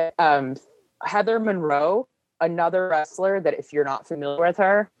great. But Heather Monroe, another wrestler that if you're not familiar with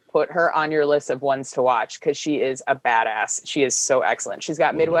her, put her on your list of ones to watch, because she is a badass. She is so excellent. She's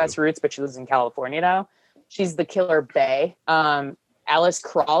got Midwest roots, but she lives in California now. She's the Killer Bae. Alice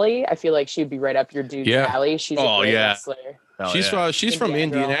Crawley, I feel like she'd be right up your dude's alley. She's a great wrestler. She's from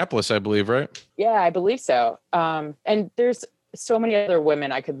Indianapolis, I believe, right? Yeah, I believe so. And there's so many other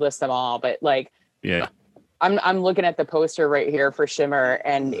women, I could list them all, but like, I'm looking at the poster right here for Shimmer,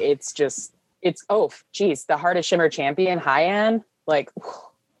 and it's the Heart of Shimmer champion, Hyan. Like,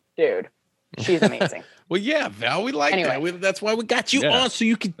 dude, she's amazing. Well, yeah, Val, we like that. That's why we got you on, so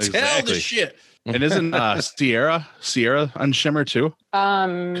you can tell the shit. And isn't Sierra on Shimmer too?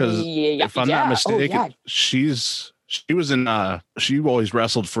 Because if I'm not mistaken, she always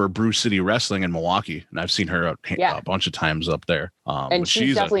wrestled for Brew City Wrestling in Milwaukee, and I've seen her a bunch of times up there. And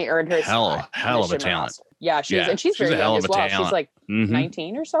she's definitely earned her hell of a talent. Roster. Yeah, she's very young as well. Talent. She's like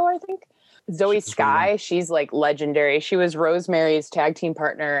 19 or so, I think. Zoe Sky, she's like legendary. She was Rosemary's tag team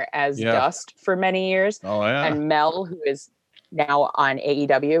partner as Dust for many years. Oh yeah. And Mel, who is now on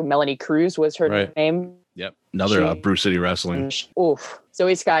AEW. Melanie Cruz was her name. Yep. Another Brew City Wrestling. Oof.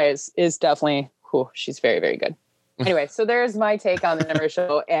 Zoe Sky is definitely, she's very, very good. Anyway, so there's my take on the Shimmer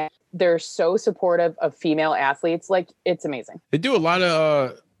show. And they're so supportive of female athletes. Like, it's amazing. They do a lot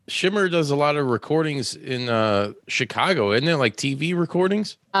of, Shimmer does a lot of recordings in Chicago, isn't it? Like TV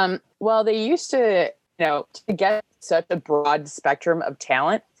recordings? Well, they used to, to get such a broad spectrum of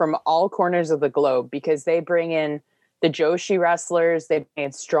talent from all corners of the globe, because they bring in the Joshi wrestlers, they bring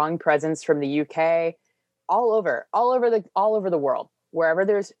in strong presence from the UK, all over the world. Wherever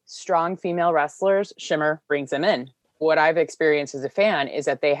there's strong female wrestlers, Shimmer brings them in. What I've experienced as a fan is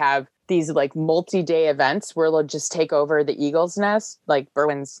that they have these like multi-day events where they'll just take over the Eagle's Nest, like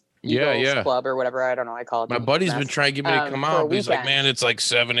Berwyn's Eagles Club or whatever. I don't know. I call it. My buddy's been trying to get me to come out. But he's like, man, it's like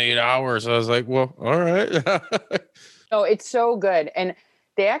 7-8 hours. I was like, well, all right. Oh, it's so good. And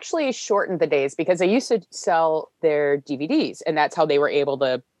they actually shortened the days because they used to sell their DVDs, and that's how they were able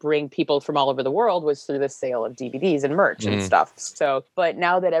to bring people from all over the world, was through the sale of DVDs and merch and stuff. So, but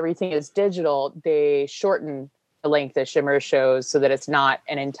now that everything is digital, they shorten the length of Shimmer shows so that it's not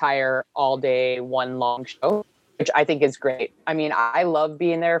an entire all day, one long show, which I think is great. I mean, I love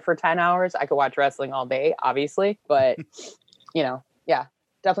being there for 10 hours. I could watch wrestling all day, obviously, but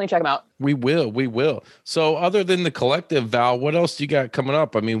definitely check them out. We will. So other than the collective, Val, what else do you got coming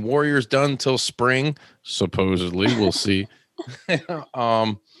up? I mean, Warrior's done till spring, supposedly. We'll see.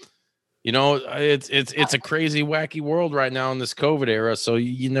 It's a crazy, wacky world right now in this COVID era. So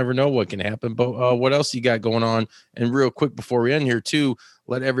you never know what can happen. But what else you got going on? And real quick before we end here too,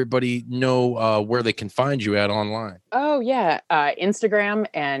 let everybody know where they can find you at online. Oh yeah. Instagram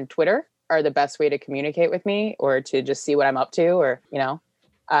and Twitter are the best way to communicate with me, or to just see what I'm up to, or,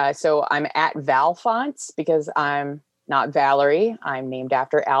 so I'm at Val Fonts because I'm not Valerie. I'm named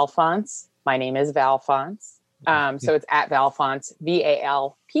after Alphonse. My name is Val Fonts. So it's at Val Fonts,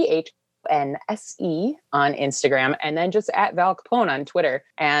 VALPHONSE on Instagram, and then just at Val Capone on Twitter.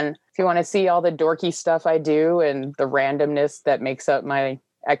 And if you want to see all the dorky stuff I do and the randomness that makes up my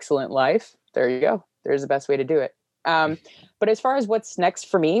excellent life, there you go. There's the best way to do it. But as far as what's next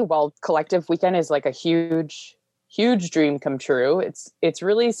for me, well, Collective Weekend is like a huge dream come true. It's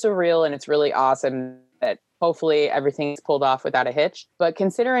really surreal, and it's really awesome that hopefully everything's pulled off without a hitch. But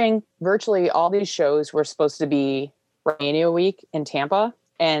considering virtually all these shows were supposed to be WrestleMania week in Tampa,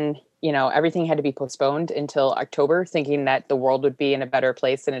 and everything had to be postponed until October, thinking that the world would be in a better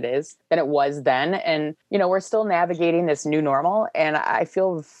place than it was then. And, we're still navigating this new normal. And I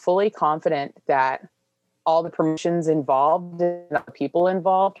feel fully confident that all the promotions involved and the people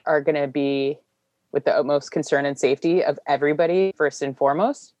involved are going to be with the utmost concern and safety of everybody, first and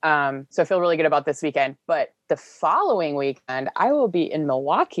foremost. So I feel really good about this weekend. But the following weekend, I will be in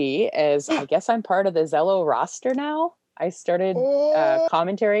Milwaukee, as I guess I'm part of the Zello roster now. I started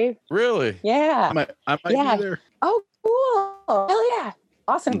commentary. Really? Yeah. I might be there. Oh, cool. Hell yeah.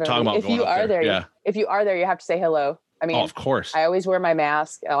 Awesome. If you are there, you have to say hello. I mean, of course. I always wear my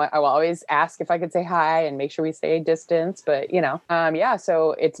mask. I will always ask if I could say hi and make sure we stay distance. But,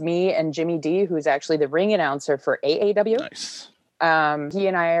 so it's me and Jimmy D, who's actually the ring announcer for AAW. Nice. He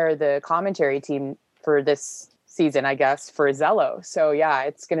and I are the commentary team for this season, I guess, for Zello. So, yeah,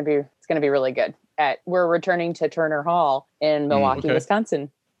 it's going to be really good. We're returning to Turner Hall in Milwaukee, Wisconsin.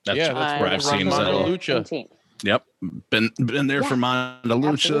 That's where I've seen Zello. Lucha. Yep. Been there for Monda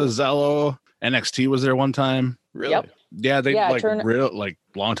Lucha, Zello. NXT was there one time. Really? Yep. Yeah, they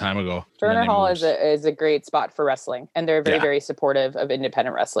long time ago. Turner Hall is a great spot for wrestling, and they're very, very supportive of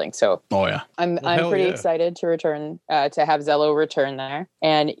independent wrestling. So, I'm pretty excited to return to have Zello return there.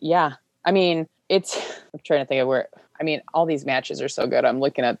 And I mean, I'm trying to think of where. I mean, all these matches are so good. I'm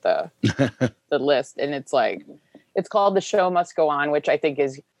looking at the list, and it's like, it's called The Show Must Go On, which I think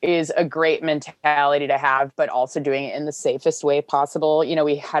is a great mentality to have, but also doing it in the safest way possible.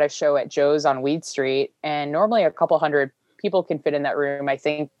 We had a show at Joe's on Weed Street, and normally a couple hundred people can fit in that room, I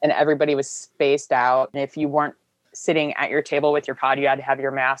think, and everybody was spaced out. And if you weren't sitting at your table with your pod, you had to have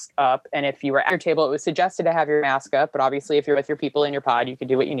your mask up. And if you were at your table, it was suggested to have your mask up. But obviously, if you're with your people in your pod, you can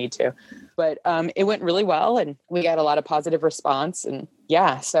do what you need to. But it went really well, and we got a lot of positive response. And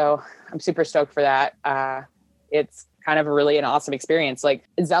so I'm super stoked for that. It's kind of really an awesome experience. Like,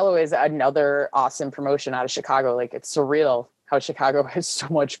 Zello is another awesome promotion out of Chicago. Like, it's surreal how Chicago has so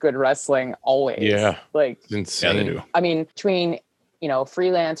much good wrestling always. Yeah. Like, it's insane. Yeah, they do. I mean, between,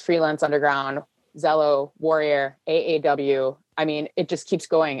 Freelance Underground, Zello, Warrior, AAW, I mean, it just keeps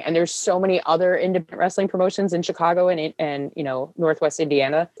going. And there's so many other independent wrestling promotions in Chicago and Northwest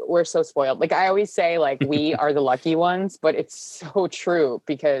Indiana. We're so spoiled. Like, I always say, like, we are the lucky ones, but it's so true,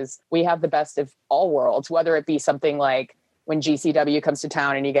 because we have the best of all worlds, whether it be something like when GCW comes to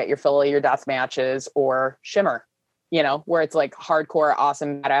town and you get your fill of your death matches, or Shimmer, you know, where it's like hardcore,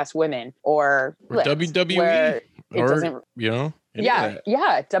 awesome, badass women, or WWE, WWE. Yeah.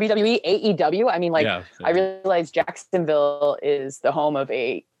 WWE, AEW. I mean, like, I realize Jacksonville is the home of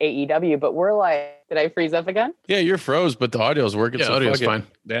AEW, but we're like, did I freeze up again? Yeah, you're froze, but the audio's working. Yeah, so audio's fine.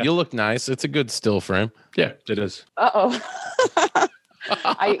 Yeah. You look nice. It's a good still frame. Yeah, it is.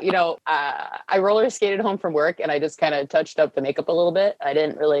 I roller skated home from work and I just kind of touched up the makeup a little bit. I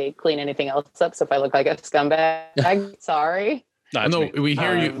didn't really clean anything else up. So if I look like a scumbag, sorry. No, we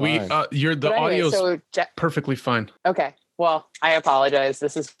hear you. The audio's perfectly fine. Okay. Well, I apologize.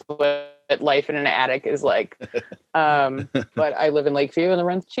 This is what life in an attic is like. But I live in Lakeview and the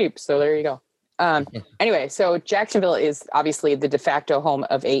rent's cheap. So there you go. Anyway, so Jacksonville is obviously the de facto home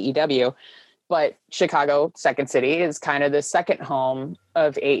of AEW, but Chicago, Second City, is kind of the second home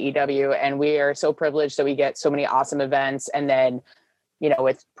of AEW. And we are so privileged that we get so many awesome events. And then, you know,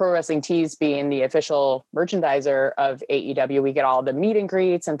 with Pro Wrestling Tees being the official merchandiser of AEW, we get all the meet and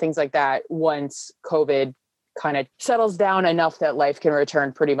greets and things like that once COVID kind of settles down enough that life can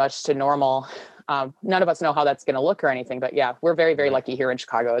return pretty much to normal. None of us know how that's going to look or anything, but yeah, we're very, very lucky here in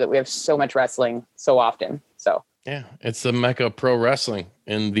Chicago that we have so much wrestling so often. So yeah, it's the mecca of pro wrestling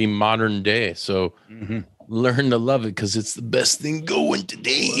in the modern day. So learn to love it because it's the best thing going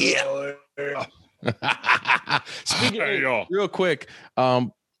today. Speaking of, real quick,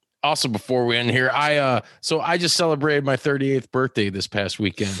 also before we end here, I just celebrated my 38th birthday this past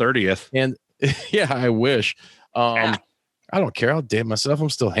weekend. 30th, and yeah, I wish. I don't care. I'll date myself. I'm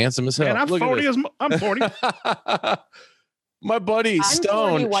still handsome as hell. Man, I'm 40. I'm 40. My buddy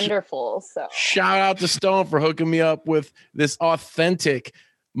Stone. 40 wonderful. So shout out to Stone for hooking me up with this authentic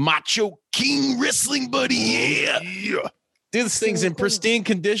Macho King wrestling buddy. Yeah. This thing's in pristine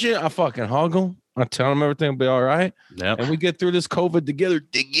condition. I fucking hug him. I tell him everything will be all right. Yep. And we get through this COVID together.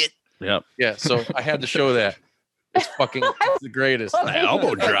 Dig it. Yep. Yeah. So I had to show that. It's the greatest.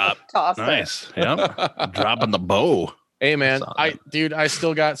 Elbow drop. Nice. Yep. Dropping the bow. Hey man, I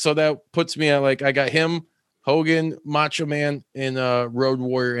still got, so that puts me at like, I got him, Hogan, Macho Man, and Road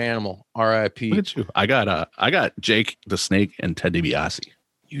Warrior Animal. R.I.P. Look at you. I got Jake the Snake and Ted DiBiase.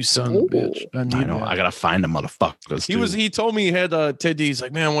 You son of a bitch. I know. I gotta find the motherfuckers. He told me he had Ted D. He's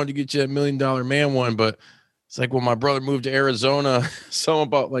like, man, I wanted to get you that $1 Million Man one, but it's like when my brother moved to Arizona, something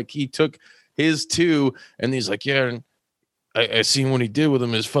about like he took his two, and he's like, yeah. And I seen what he did with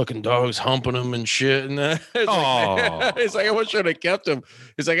him. His fucking dogs humping him and shit. And it's like I wish I'd have kept him.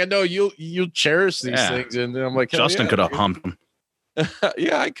 He's like, I know you'll cherish these things. And then I'm like, Justin could have humped him.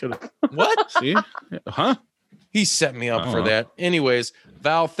 Yeah, I could have. What? See? Huh? He set me up for that. Anyways,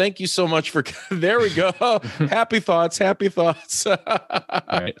 Val, thank you so much for. There we go. Happy thoughts. Happy thoughts. All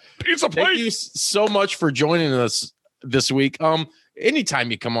right. Pizza plate. Thank you so much for joining us this week. Anytime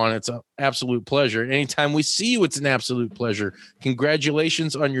you come on, it's an absolute pleasure. Anytime we see you, it's an absolute pleasure.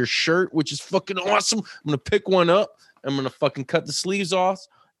 Congratulations on your shirt, which is fucking awesome. I'm going to pick one up. I'm going to fucking cut the sleeves off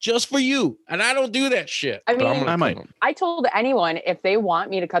just for you. And I don't do that shit. I mean, I told anyone if they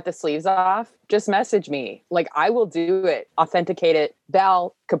want me to cut the sleeves off, just message me. Like, I will do it. Authenticate it.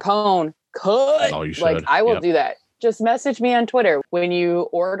 Val Capone, cut. Oh, you should. Like, I will do that. Just message me on Twitter. When you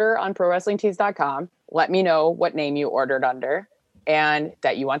order on ProWrestlingTees.com, let me know what name you ordered under and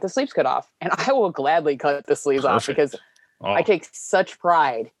that you want the sleeves cut off. And I will gladly cut the sleeves off because I take such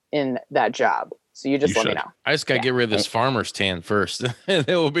pride in that job. So you let me know. I just got to get rid of this farmer's tan first. And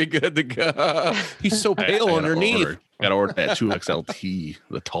it will be good to go. He's so pale underneath. Got to order that 2XLT,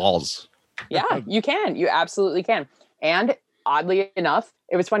 the talls. Yeah, you can. You absolutely can. And oddly enough,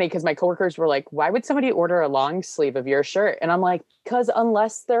 it was funny because my coworkers were like, why would somebody order a long sleeve of your shirt? And I'm like, because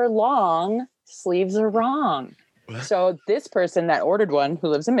unless they're long, sleeves are wrong. So this person that ordered one, who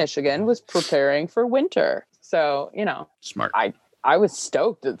lives in Michigan, was preparing for winter. So, smart. I was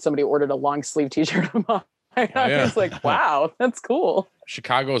stoked that somebody ordered a long sleeve t-shirt of mine. I was like, wow, that's cool.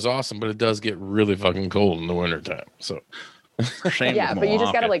 Chicago is awesome, but it does get really fucking cold in the wintertime. So yeah, but you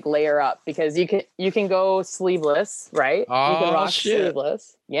just gotta like layer up because you can go sleeveless, right? Oh, you can rock shit.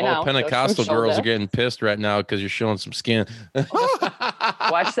 sleeveless. All the Pentecostal girls are getting pissed right now because you're showing some skin.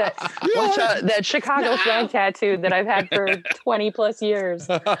 Watch that Chicago flag tattoo that I've had for 20 plus years.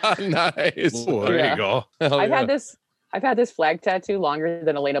 Nice. Ooh, there you go. I've had this flag tattoo longer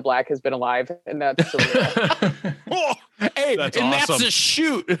than Elena Black has been alive, and that's hey, that's awesome. That's a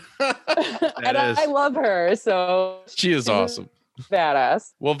shoot. And I love her, so she is awesome.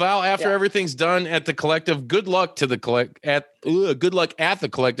 Badass. Well, Val, after everything's done at the collective, good luck to the good luck at the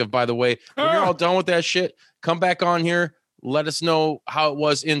collective, by the way. When you're all done with that shit, come back on here. Let us know how it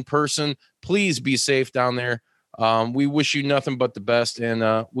was in person. Please be safe down there. We wish you nothing but the best,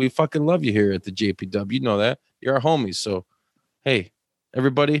 and we fucking love you here at the JPW. You know that. You're our homies. So, hey,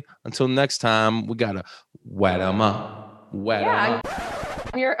 everybody, until next time, we gotta wet them up. Wet them up.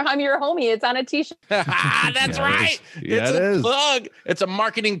 I'm your homie. It's on a t-shirt. That's right. It's a plug. It's a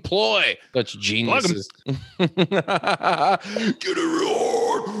marketing ploy. That's geniuses. Get it real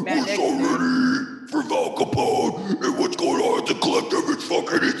hard. We're so ready for Val Capone. And what's going on at the collective? It's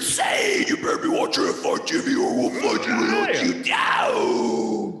fucking insane. You better be watching it, fuck Jimmy, or we'll fight you and let you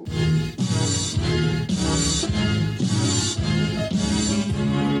down.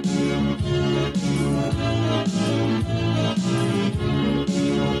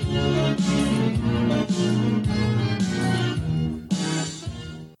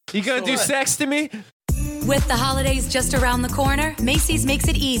 You gonna do sex to me? With the holidays just around the corner, Macy's makes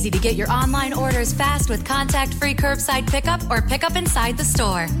it easy to get your online orders fast with contact-free curbside pickup or pickup inside the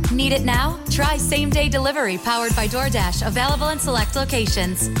store. Need it now? Try same-day delivery powered by DoorDash, available in select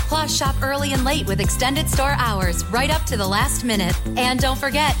locations. Plus, shop early and late with extended store hours, right up to the last minute. And don't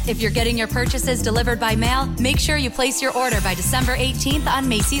forget, if you're getting your purchases delivered by mail, make sure you place your order by December 18th on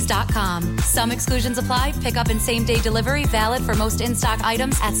Macys.com. Some exclusions apply. Pickup and same-day delivery valid for most in-stock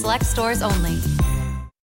items at select stores only.